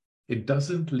suffered, it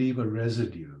doesn't leave a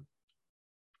residue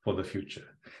for the future.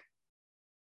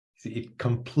 See, it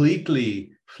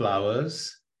completely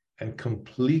flowers and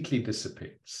completely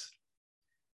dissipates.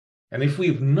 And if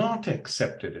we've not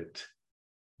accepted it,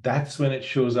 that's when it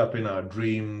shows up in our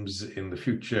dreams in the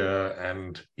future,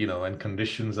 and and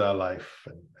conditions our life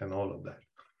and all of that.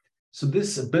 So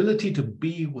this ability to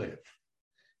be with,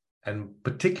 and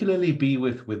particularly be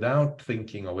with without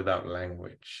thinking or without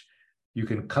language, you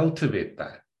can cultivate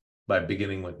that by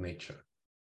beginning with nature,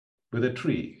 with a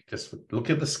tree. Just look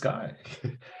at the sky.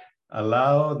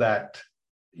 Allow that,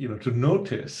 to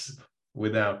notice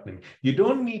without, you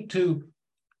don't need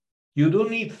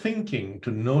thinking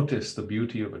to notice the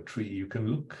beauty of a tree. You can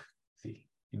look, see.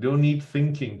 You don't need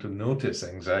thinking to notice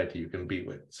anxiety you can be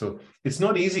with. So it's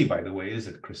not easy, by the way, is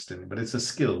it, Kristen? But it's a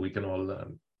skill we can all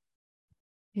learn.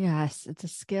 Yes, it's a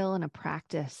skill and a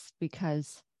practice,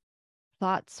 because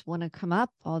thoughts want to come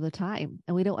up all the time,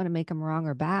 and we don't want to make them wrong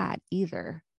or bad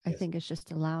either. I think it's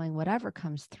just allowing whatever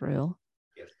comes through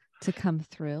to come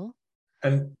through.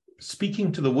 And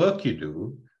speaking to the work you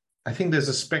do, I think there's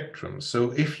a spectrum.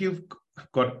 So if you're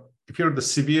at the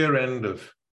severe end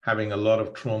of having a lot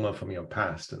of trauma from your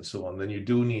past and so on, then you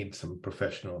do need some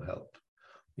professional help,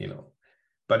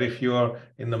 But if you're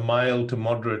in the mild to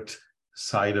moderate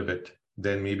side of it,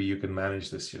 then maybe you can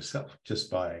manage this yourself just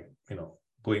by,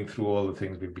 going through all the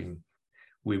things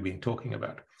we've been talking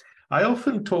about. I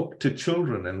often talk to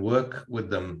children and work with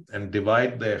them and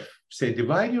divide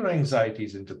your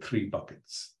anxieties into 3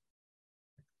 buckets.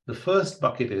 The first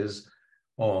bucket is,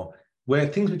 where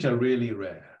things which are really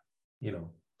rare,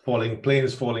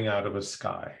 planes falling out of a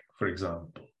sky, for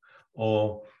example,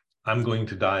 or I'm going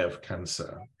to die of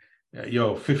cancer.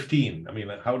 You're 15.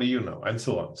 How do you know? And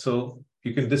so on. So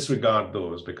you can disregard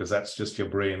those because that's just your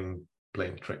brain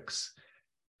playing tricks.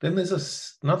 Then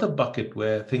there's another bucket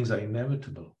where things are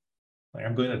inevitable. Like,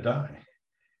 I'm going to die.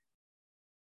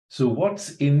 So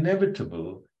what's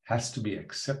inevitable has to be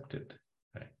accepted,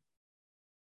 right?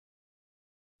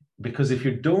 Because if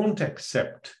you don't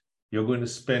accept, you're going to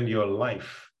spend your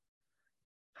life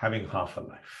having half a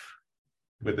life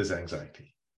with this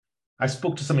anxiety. I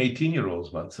spoke to some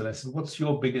 18-year-olds once and I said, what's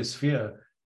your biggest fear?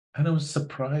 And I was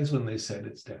surprised when they said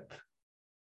it's death.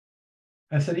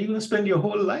 I said, you're going to spend your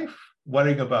whole life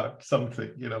worrying about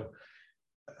something, you're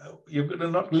going to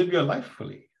not live your life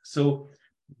fully. So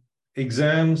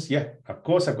exams, of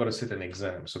course, I've got to sit an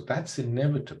exam. So that's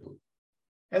inevitable.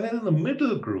 And then in the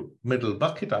middle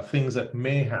bucket are things that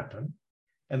may happen.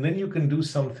 And then you can do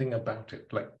something about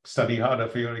it, like study harder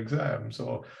for your exams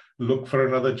or look for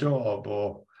another job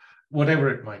or whatever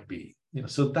it might be.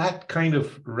 So that kind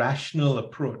of rational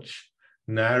approach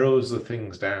narrows the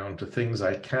things down to things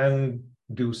I can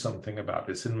do something about.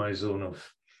 It's in my zone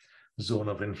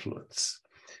of influence.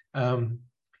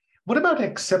 What about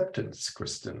acceptance,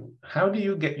 Kristen? How do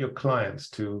you get your clients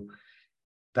to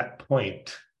that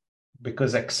point?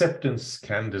 Because acceptance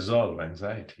can dissolve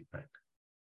anxiety, right?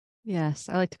 Yes,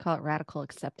 I like to call it radical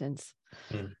acceptance.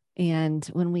 And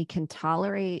when we can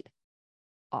tolerate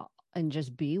and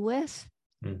just be with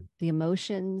the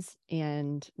emotions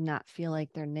and not feel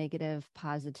like they're negative,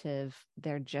 positive,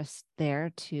 they're just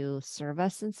there to serve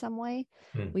us in some way,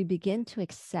 we begin to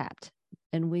accept,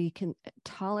 and we can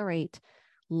tolerate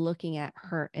looking at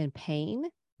hurt and pain.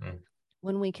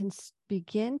 When we can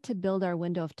begin to build our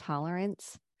window of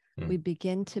tolerance, we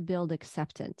begin to build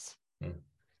acceptance.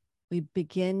 We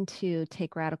begin to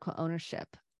take radical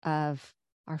ownership of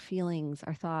our feelings,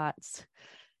 our thoughts,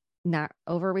 not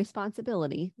over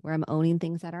responsibility, where I'm owning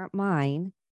things that aren't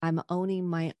mine. I'm owning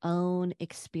my own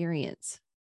experience.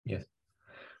 Yes.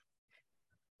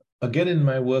 Again, in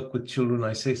my work with children,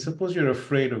 I say, suppose you're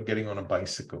afraid of getting on a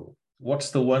bicycle.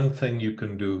 What's the one thing you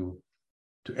can do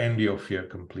to end your fear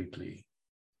completely?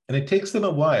 And it takes them a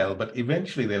while, but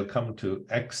eventually they'll come to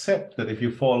accept that if you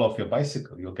fall off your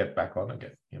bicycle, you'll get back on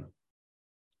again.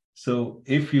 So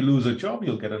if you lose a job,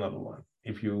 you'll get another one.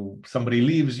 If somebody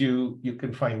leaves you, you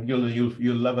can find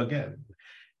you'll love again,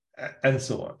 and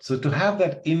so on. So to have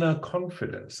that inner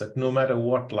confidence that no matter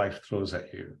what life throws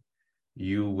at you,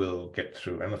 you will get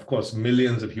through. And of course,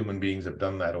 millions of human beings have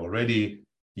done that already.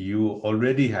 You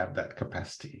already have that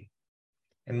capacity.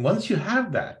 And once you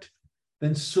have that,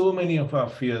 then so many of our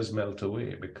fears melt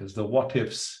away, because the what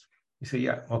ifs, you say,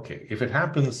 yeah, okay, if it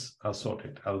happens, I'll sort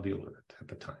it. I'll deal with it at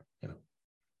the time,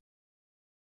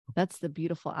 That's the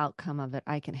beautiful outcome of it.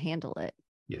 I can handle it.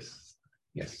 Yes,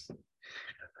 yes.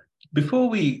 Before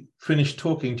we finish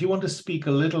talking, do you want to speak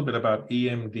a little bit about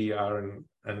EMDR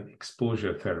and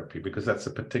exposure therapy? Because that's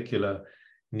a particular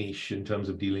niche in terms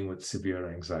of dealing with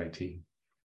severe anxiety.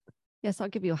 Yes, I'll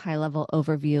give you a high-level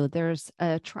overview. There's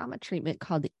a trauma treatment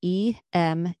called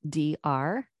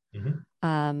EMDR,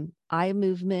 eye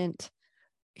movement.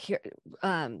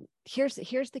 Here's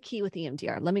the key with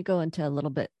EMDR. Let me go into a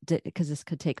little bit because this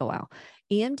could take a while.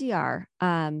 EMDR,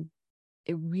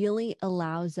 it really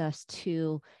allows us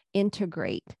to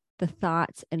integrate the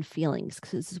thoughts and feelings.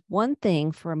 Because it's one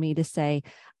thing for me to say,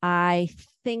 I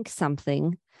think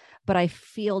something, but I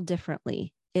feel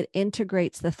differently. It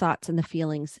integrates the thoughts and the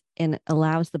feelings and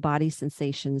allows the body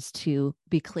sensations to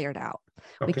be cleared out.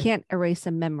 Okay. We can't erase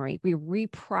a memory. We're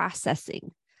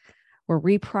reprocessing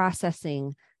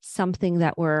something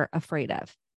that we're afraid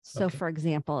of. So for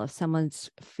example, if someone's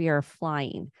fear of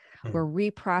flying, we're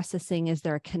reprocessing, is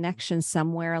there a connection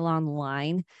somewhere along the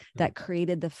line that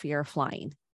created the fear of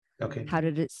flying? Okay. How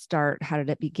did it start? How did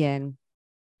it begin?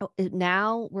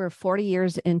 Now we're 40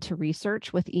 years into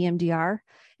research with EMDR.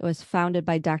 It was founded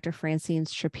by Dr. Francine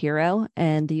Shapiro,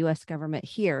 and the U.S. government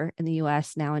here in the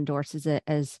U.S. now endorses it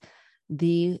as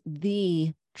the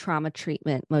trauma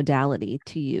treatment modality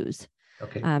to use.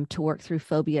 To work through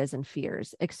phobias and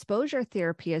fears. Exposure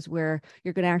therapy is where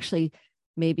you're going to actually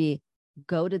maybe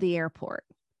go to the airport.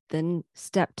 Then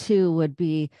step 2 would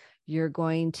be you're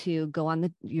going to go down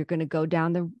the, you're going to go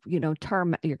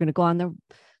on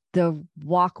the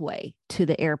walkway to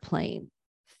the airplane.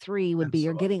 3 would be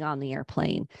you're getting on the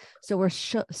airplane. So we're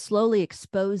slowly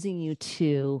exposing you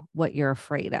to what you're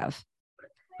afraid of.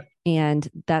 And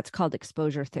that's called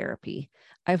exposure therapy.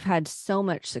 I've had so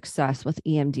much success with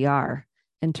EMDR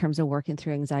in terms of working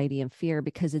through anxiety and fear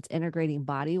because it's integrating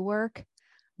body work,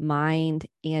 mind,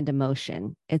 and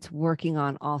emotion. It's working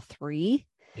on all 3.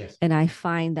 Yes. And I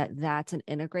find that that's an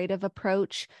integrative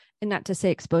approach. And not to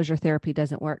say exposure therapy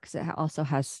doesn't work, because it also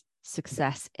has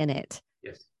success in it.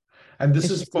 Yes. And this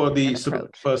is for the sort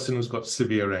of person who's got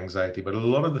severe anxiety, but a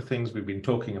lot of the things we've been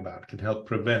talking about can help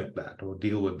prevent that or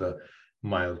deal with the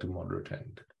mild to moderate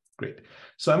end. Great.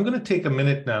 So I'm going to take a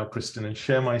minute now, Kristen, and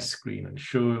share my screen and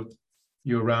show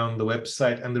you around the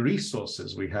website and the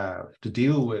resources we have to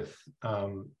deal with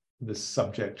this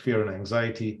subject, fear and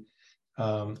anxiety.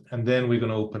 And then we're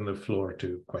going to open the floor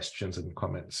to questions and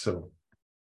comments. So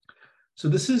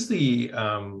this is the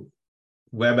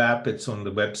web app. It's on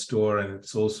the web store, and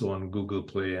it's also on Google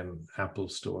Play and Apple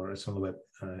Store. It's on the web.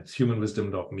 It's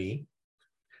humanwisdom.me.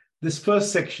 This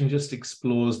first section just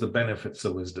explores the benefits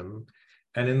of wisdom,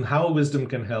 and in how wisdom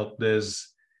can help. There's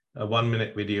a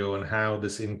 1-minute video on how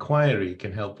this inquiry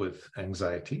can help with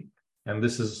anxiety. And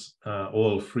this is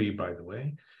all free, by the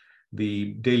way.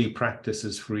 The daily practice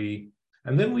is free.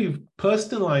 And then we've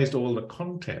personalized all the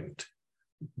content,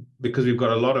 because we've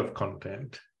got a lot of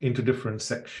content, into different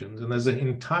sections. And there's an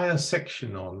entire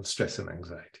section on stress and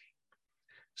anxiety.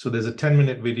 So there's a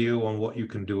 10-minute video on what you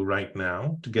can do right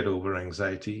now to get over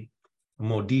anxiety, a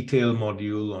more detailed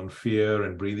module on fear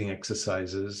and breathing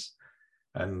exercises,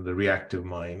 and the reactive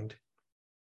mind.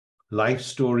 Life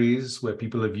stories where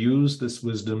people have used this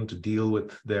wisdom to deal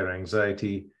with their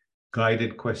anxiety,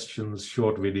 guided questions,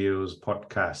 short videos,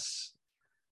 podcasts,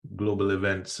 global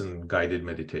events, and guided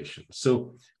meditations.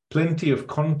 So plenty of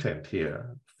content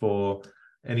here for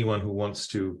anyone who wants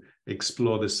to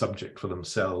explore this subject for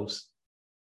themselves.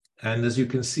 And as you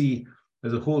can see,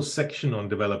 there's a whole section on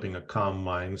developing a calm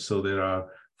mind. So there are,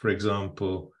 for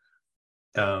example,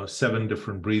 7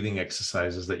 different breathing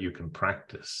exercises that you can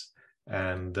practice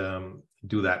and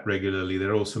do that regularly.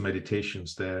 There are also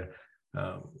meditations there.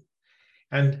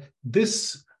 And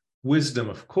this wisdom,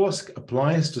 of course,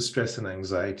 applies to stress and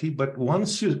anxiety, but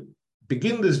once you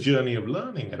begin this journey of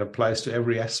learning, it applies to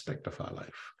every aspect of our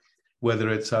life, whether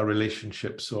it's our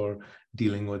relationships or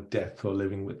dealing with death or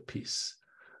living with peace,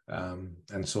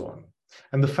 and so on.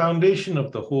 And the foundation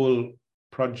of the whole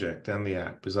project and the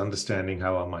app is understanding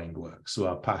how our mind works. So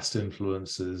our past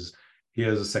influences,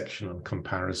 here's a section on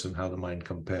comparison, how the mind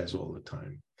compares all the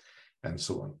time, and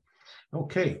so on.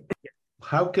 Okay,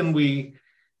 how can we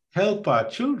help our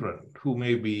children who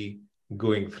may be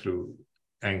going through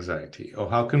anxiety, or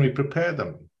how can we prepare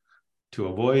them to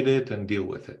avoid it and deal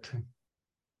with it?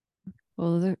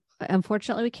 Well,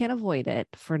 unfortunately, we can't avoid it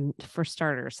for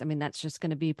starters. I mean, that's just going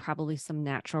to be probably some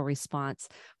natural response.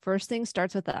 First thing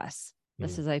starts with us.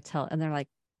 This is, and they're like,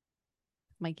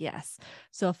 I'm like, yes.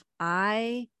 So if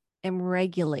I am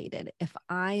regulated, if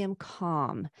I am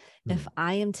calm, if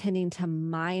I am tending to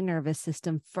my nervous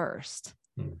system first,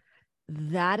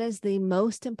 that is the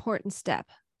most important step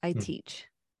I teach.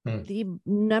 The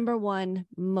number one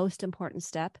most important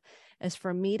step is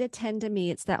for me to tend to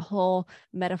me. It's that whole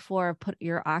metaphor of put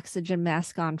your oxygen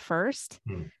mask on first,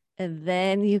 and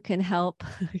then you can help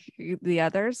the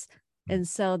others. And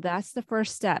so that's the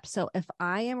first step. So if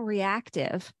I am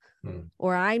reactive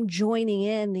or I'm joining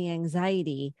in the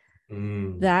anxiety,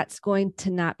 that's going to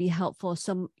not be helpful.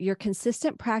 So your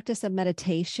consistent practice of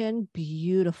meditation,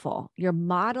 beautiful. You're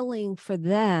modeling for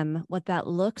them what that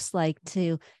looks like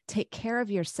to take care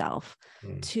of yourself,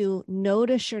 to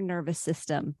notice your nervous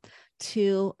system,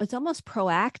 it's almost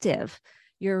proactive.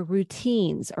 Your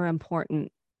routines are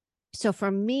important. So for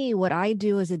me, what I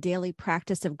do is a daily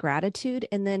practice of gratitude.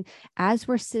 And then as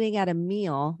we're sitting at a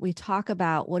meal, we talk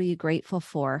about what are you grateful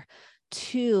for,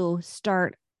 to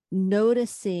start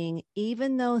noticing,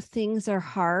 even though things are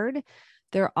hard,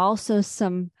 there are also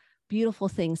some beautiful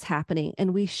things happening.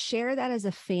 And we share that as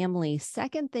a family.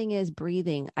 Second thing is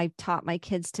breathing. I've taught my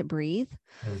kids to breathe.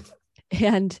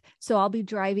 And so I'll be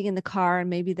driving in the car and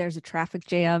maybe there's a traffic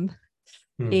jam.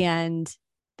 And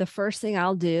the first thing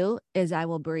I'll do is I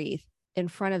will breathe in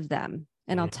front of them.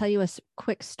 And I'll tell you a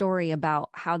quick story about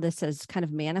how this has kind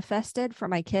of manifested for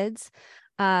my kids.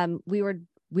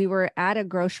 We were at a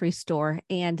grocery store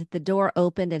and the door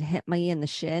opened and hit me in the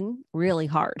shin really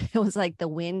hard. It was like the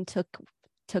wind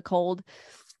took hold.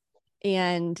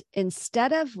 And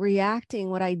instead of reacting,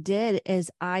 what I did is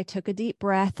I took a deep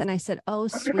breath and I said, "Oh,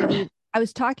 sweetie," I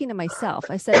was talking to myself.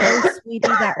 I said, "Oh, sweetie,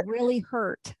 that really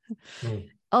hurt.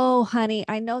 Oh, honey,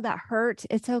 I know that hurt.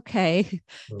 It's okay.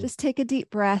 Just take a deep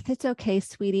breath. It's okay,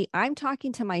 sweetie." I'm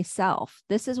talking to myself.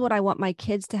 This is what I want my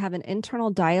kids to have, an internal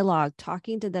dialogue,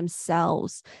 talking to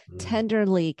themselves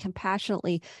tenderly,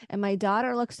 compassionately. And my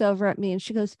daughter looks over at me and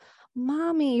she goes,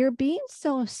 "Mommy, you're being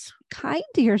so kind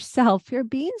to yourself. You're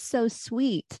being so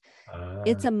sweet."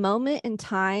 It's a moment in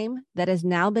time that has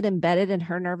now been embedded in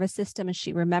her nervous system and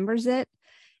she remembers it.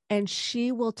 And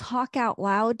she will talk out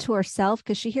loud to herself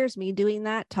because she hears me doing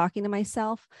that, talking to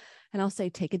myself. And I'll say,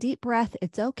 "Take a deep breath.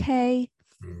 It's okay.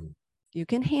 You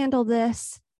can handle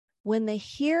this." When they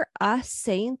hear us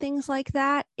saying things like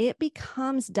that, it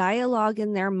becomes dialogue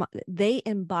in their mind. They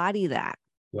embody that.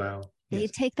 Wow. They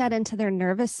take that into their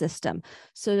nervous system.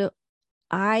 So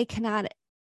I cannot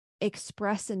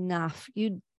express enough.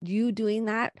 You doing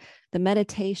that, the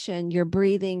meditation, your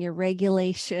breathing, your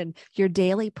regulation, your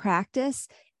daily practice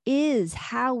is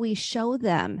how we show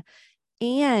them.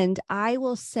 And I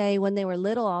will say, when they were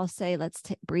little, I'll say, "Let's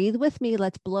breathe with me.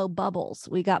 Let's blow bubbles."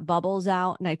 We got bubbles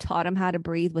out and I taught them how to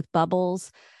breathe with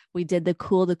bubbles. We did the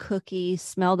cool the cookie,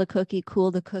 smell the cookie, cool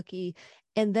the cookie.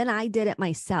 And then I did it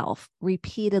myself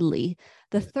repeatedly.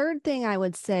 The third thing I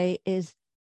would say is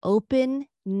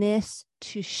openness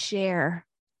to share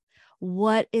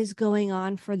what is going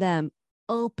on for them.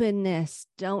 Openness.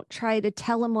 Don't try to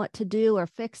tell them what to do or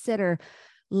fix it, or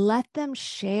let them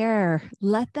share.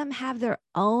 Let them have their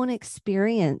own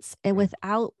experience, and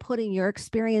without putting your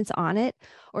experience on it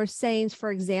or saying,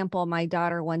 for example, my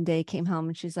daughter one day came home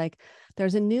and she's like,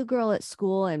 "There's a new girl at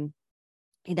school and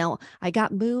I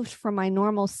got moved from my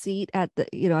normal seat at the,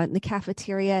 in the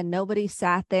cafeteria and nobody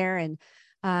sat there."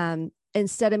 And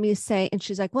instead of me saying, and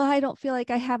she's like, "Well, I don't feel like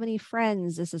I have any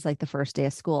friends." This is like the first day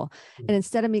of school. And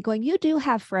instead of me going, "You do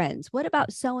have friends. What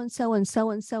about so-and-so and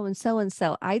so-and-so and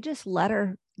so-and-so?" I just let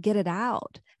her get it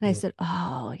out. And I said,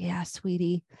 "Oh yeah,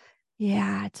 sweetie.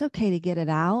 Yeah, it's okay to get it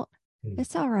out.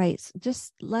 It's all right.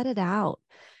 Just let it out."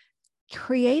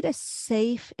 Create a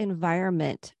safe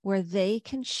environment where they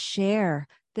can share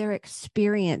their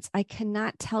experience. I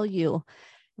cannot tell you,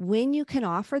 when you can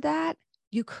offer that,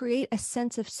 you create a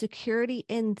sense of security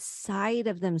inside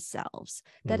of themselves,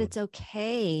 that it's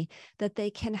okay, that they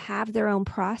can have their own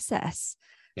process.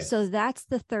 Yes. So that's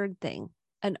the third thing,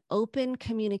 an open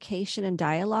communication and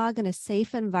dialogue in a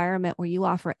safe environment where you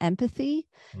offer empathy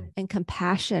and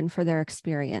compassion for their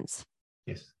experience.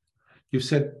 Yes. You've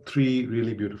said three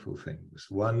really beautiful things.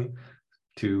 One,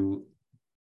 to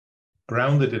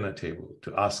around the dinner table,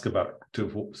 to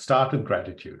start with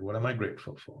gratitude. What am I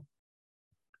grateful for?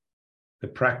 The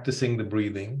practicing the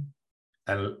breathing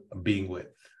and being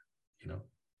with,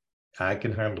 I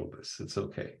can handle this. It's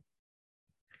okay.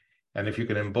 And if you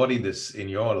can embody this in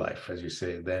your life, as you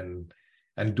say, then,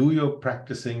 and do your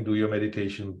practicing, do your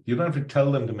meditation. You don't have to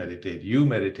tell them to meditate. You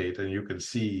meditate and you can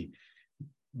see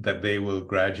that they will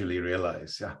gradually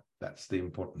realize, yeah, that's the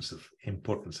importance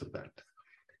of that.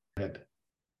 Ahead.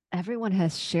 Everyone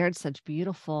has shared such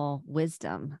beautiful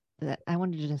wisdom that I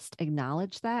wanted to just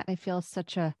acknowledge that. I feel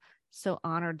so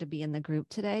honored to be in the group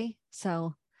today.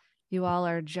 So you all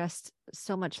are just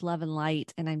so much love and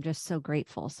light, and I'm just so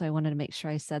grateful. So I wanted to make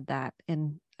sure I said that,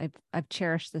 and I've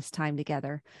cherished this time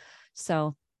together.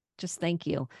 So just thank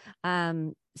you.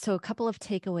 So a couple of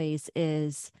takeaways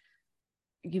is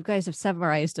you guys have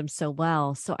summarized them so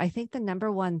well. So I think the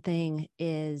number one thing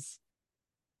is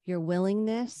your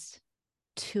willingness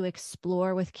to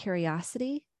explore with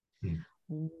curiosity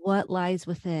what lies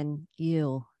within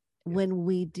you. Yeah. When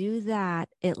we do that,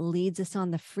 it leads us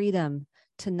on the freedom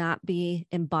to not be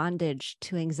in bondage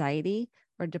to anxiety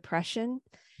or depression.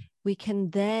 We can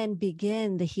then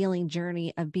begin the healing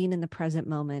journey of being in the present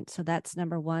moment. So that's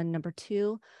number one. Number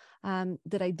two,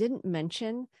 that I didn't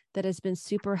mention that has been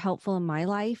super helpful in my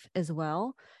life as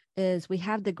well, is we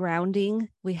have the grounding,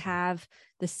 we have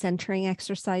the centering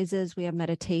exercises, we have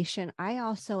meditation. I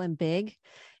also am big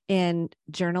in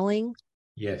journaling.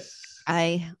 Yes.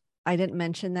 I didn't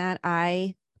mention that.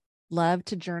 I love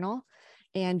to journal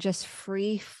and just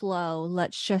free flow.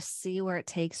 Let's just see where it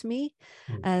takes me.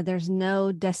 There's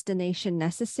no destination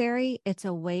necessary. It's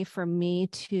a way for me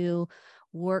to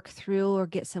work through or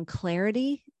get some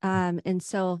clarity. And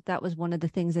so that was one of the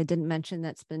things I didn't mention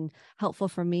that's been helpful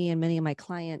for me and many of my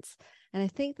clients. And I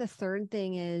think the third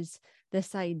thing is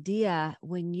this idea,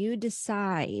 when you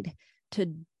decide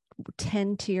to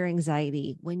tend to your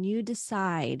anxiety, when you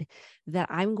decide that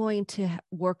I'm going to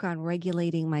work on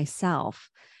regulating myself,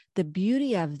 the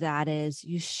beauty of that is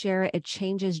you share it, it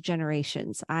changes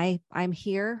generations. I'm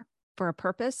here for a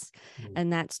purpose,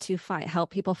 and that's to help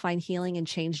people find healing and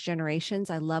change generations.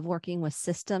 I love working with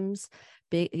systems,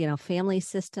 big, family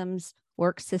systems,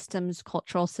 work systems,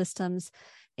 cultural systems.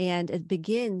 And it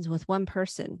begins with one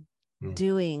person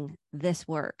doing this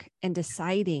work and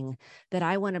deciding that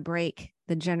I want to break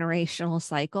the generational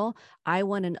cycle. I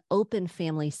want an open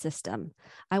family system.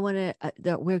 I want to,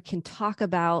 that we can talk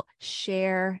about,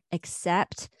 share,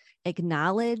 accept,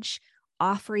 acknowledge,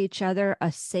 offer each other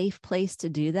a safe place to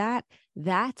do that.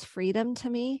 That's freedom to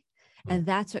me. And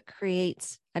that's what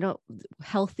creates,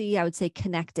 healthy, I would say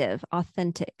connective,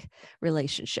 authentic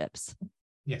relationships.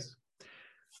 Yes,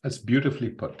 that's beautifully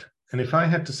put. And if I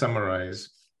had to summarize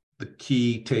the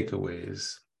key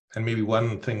takeaways, and maybe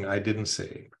one thing I didn't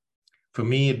say, for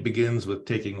me, it begins with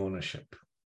taking ownership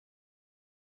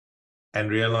and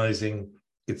realizing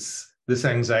this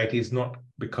anxiety is not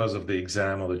because of the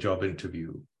exam or the job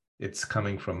interview. It's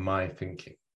coming from my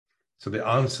thinking. So the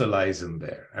answer lies in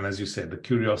there. And as you said, the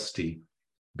curiosity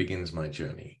begins my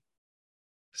journey.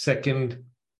 Second,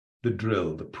 the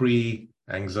drill, the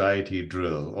pre-anxiety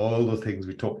drill, all the things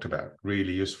we talked about,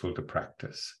 really useful to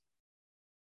practice.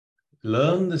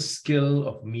 Learn the skill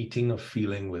of meeting a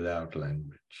feeling without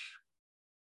language,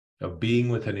 of being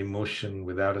with an emotion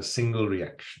without a single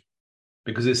reaction.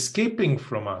 Because escaping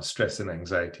from our stress and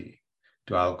anxiety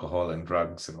to alcohol and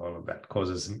drugs and all of that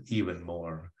causes even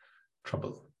more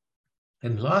trouble.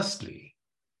 And lastly,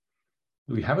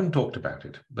 we haven't talked about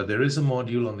it, but there is a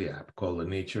module on the app called The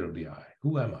Nature of the I.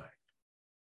 Who am I?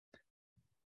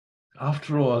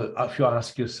 After all, if you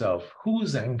ask yourself, who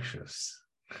is anxious?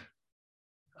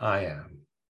 I am.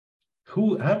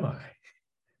 Who am I?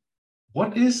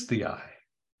 What is the I?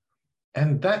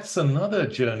 And that's another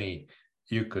journey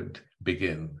you could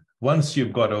begin once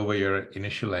you've got over your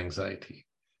initial anxiety,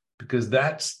 because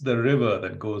that's the river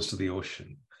that goes to the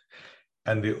ocean.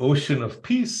 And the ocean of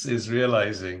peace is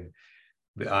realizing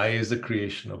the I is a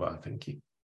creation of our thinking.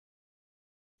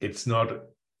 It's not,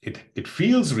 it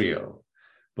feels real,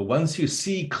 but once you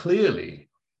see clearly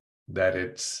that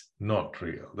it's not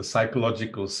real, the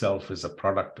psychological self is a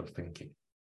product of thinking.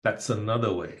 That's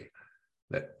another way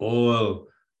that all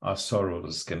our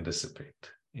sorrows can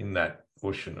dissipate in that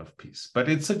ocean of peace. But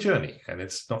it's a journey, and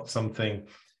it's not something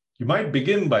you might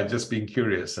begin by just being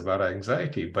curious about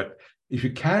anxiety. But if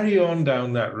you carry on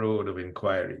down that road of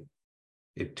inquiry,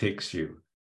 it takes you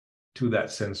to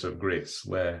that sense of grace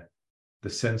where the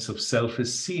sense of self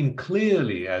is seen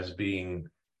clearly as being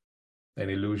an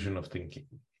illusion of thinking.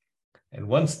 And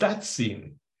once that's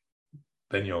seen,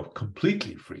 then you're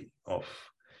completely free of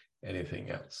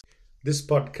anything else. This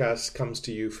podcast comes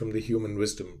to you from the Human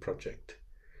Wisdom Project.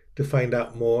 To find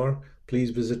out more, please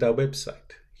visit our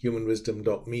website,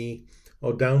 humanwisdom.me,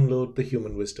 or download the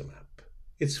Human Wisdom app.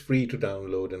 It's free to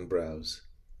download and browse.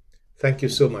 Thank you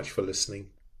so much for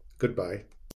listening. Goodbye.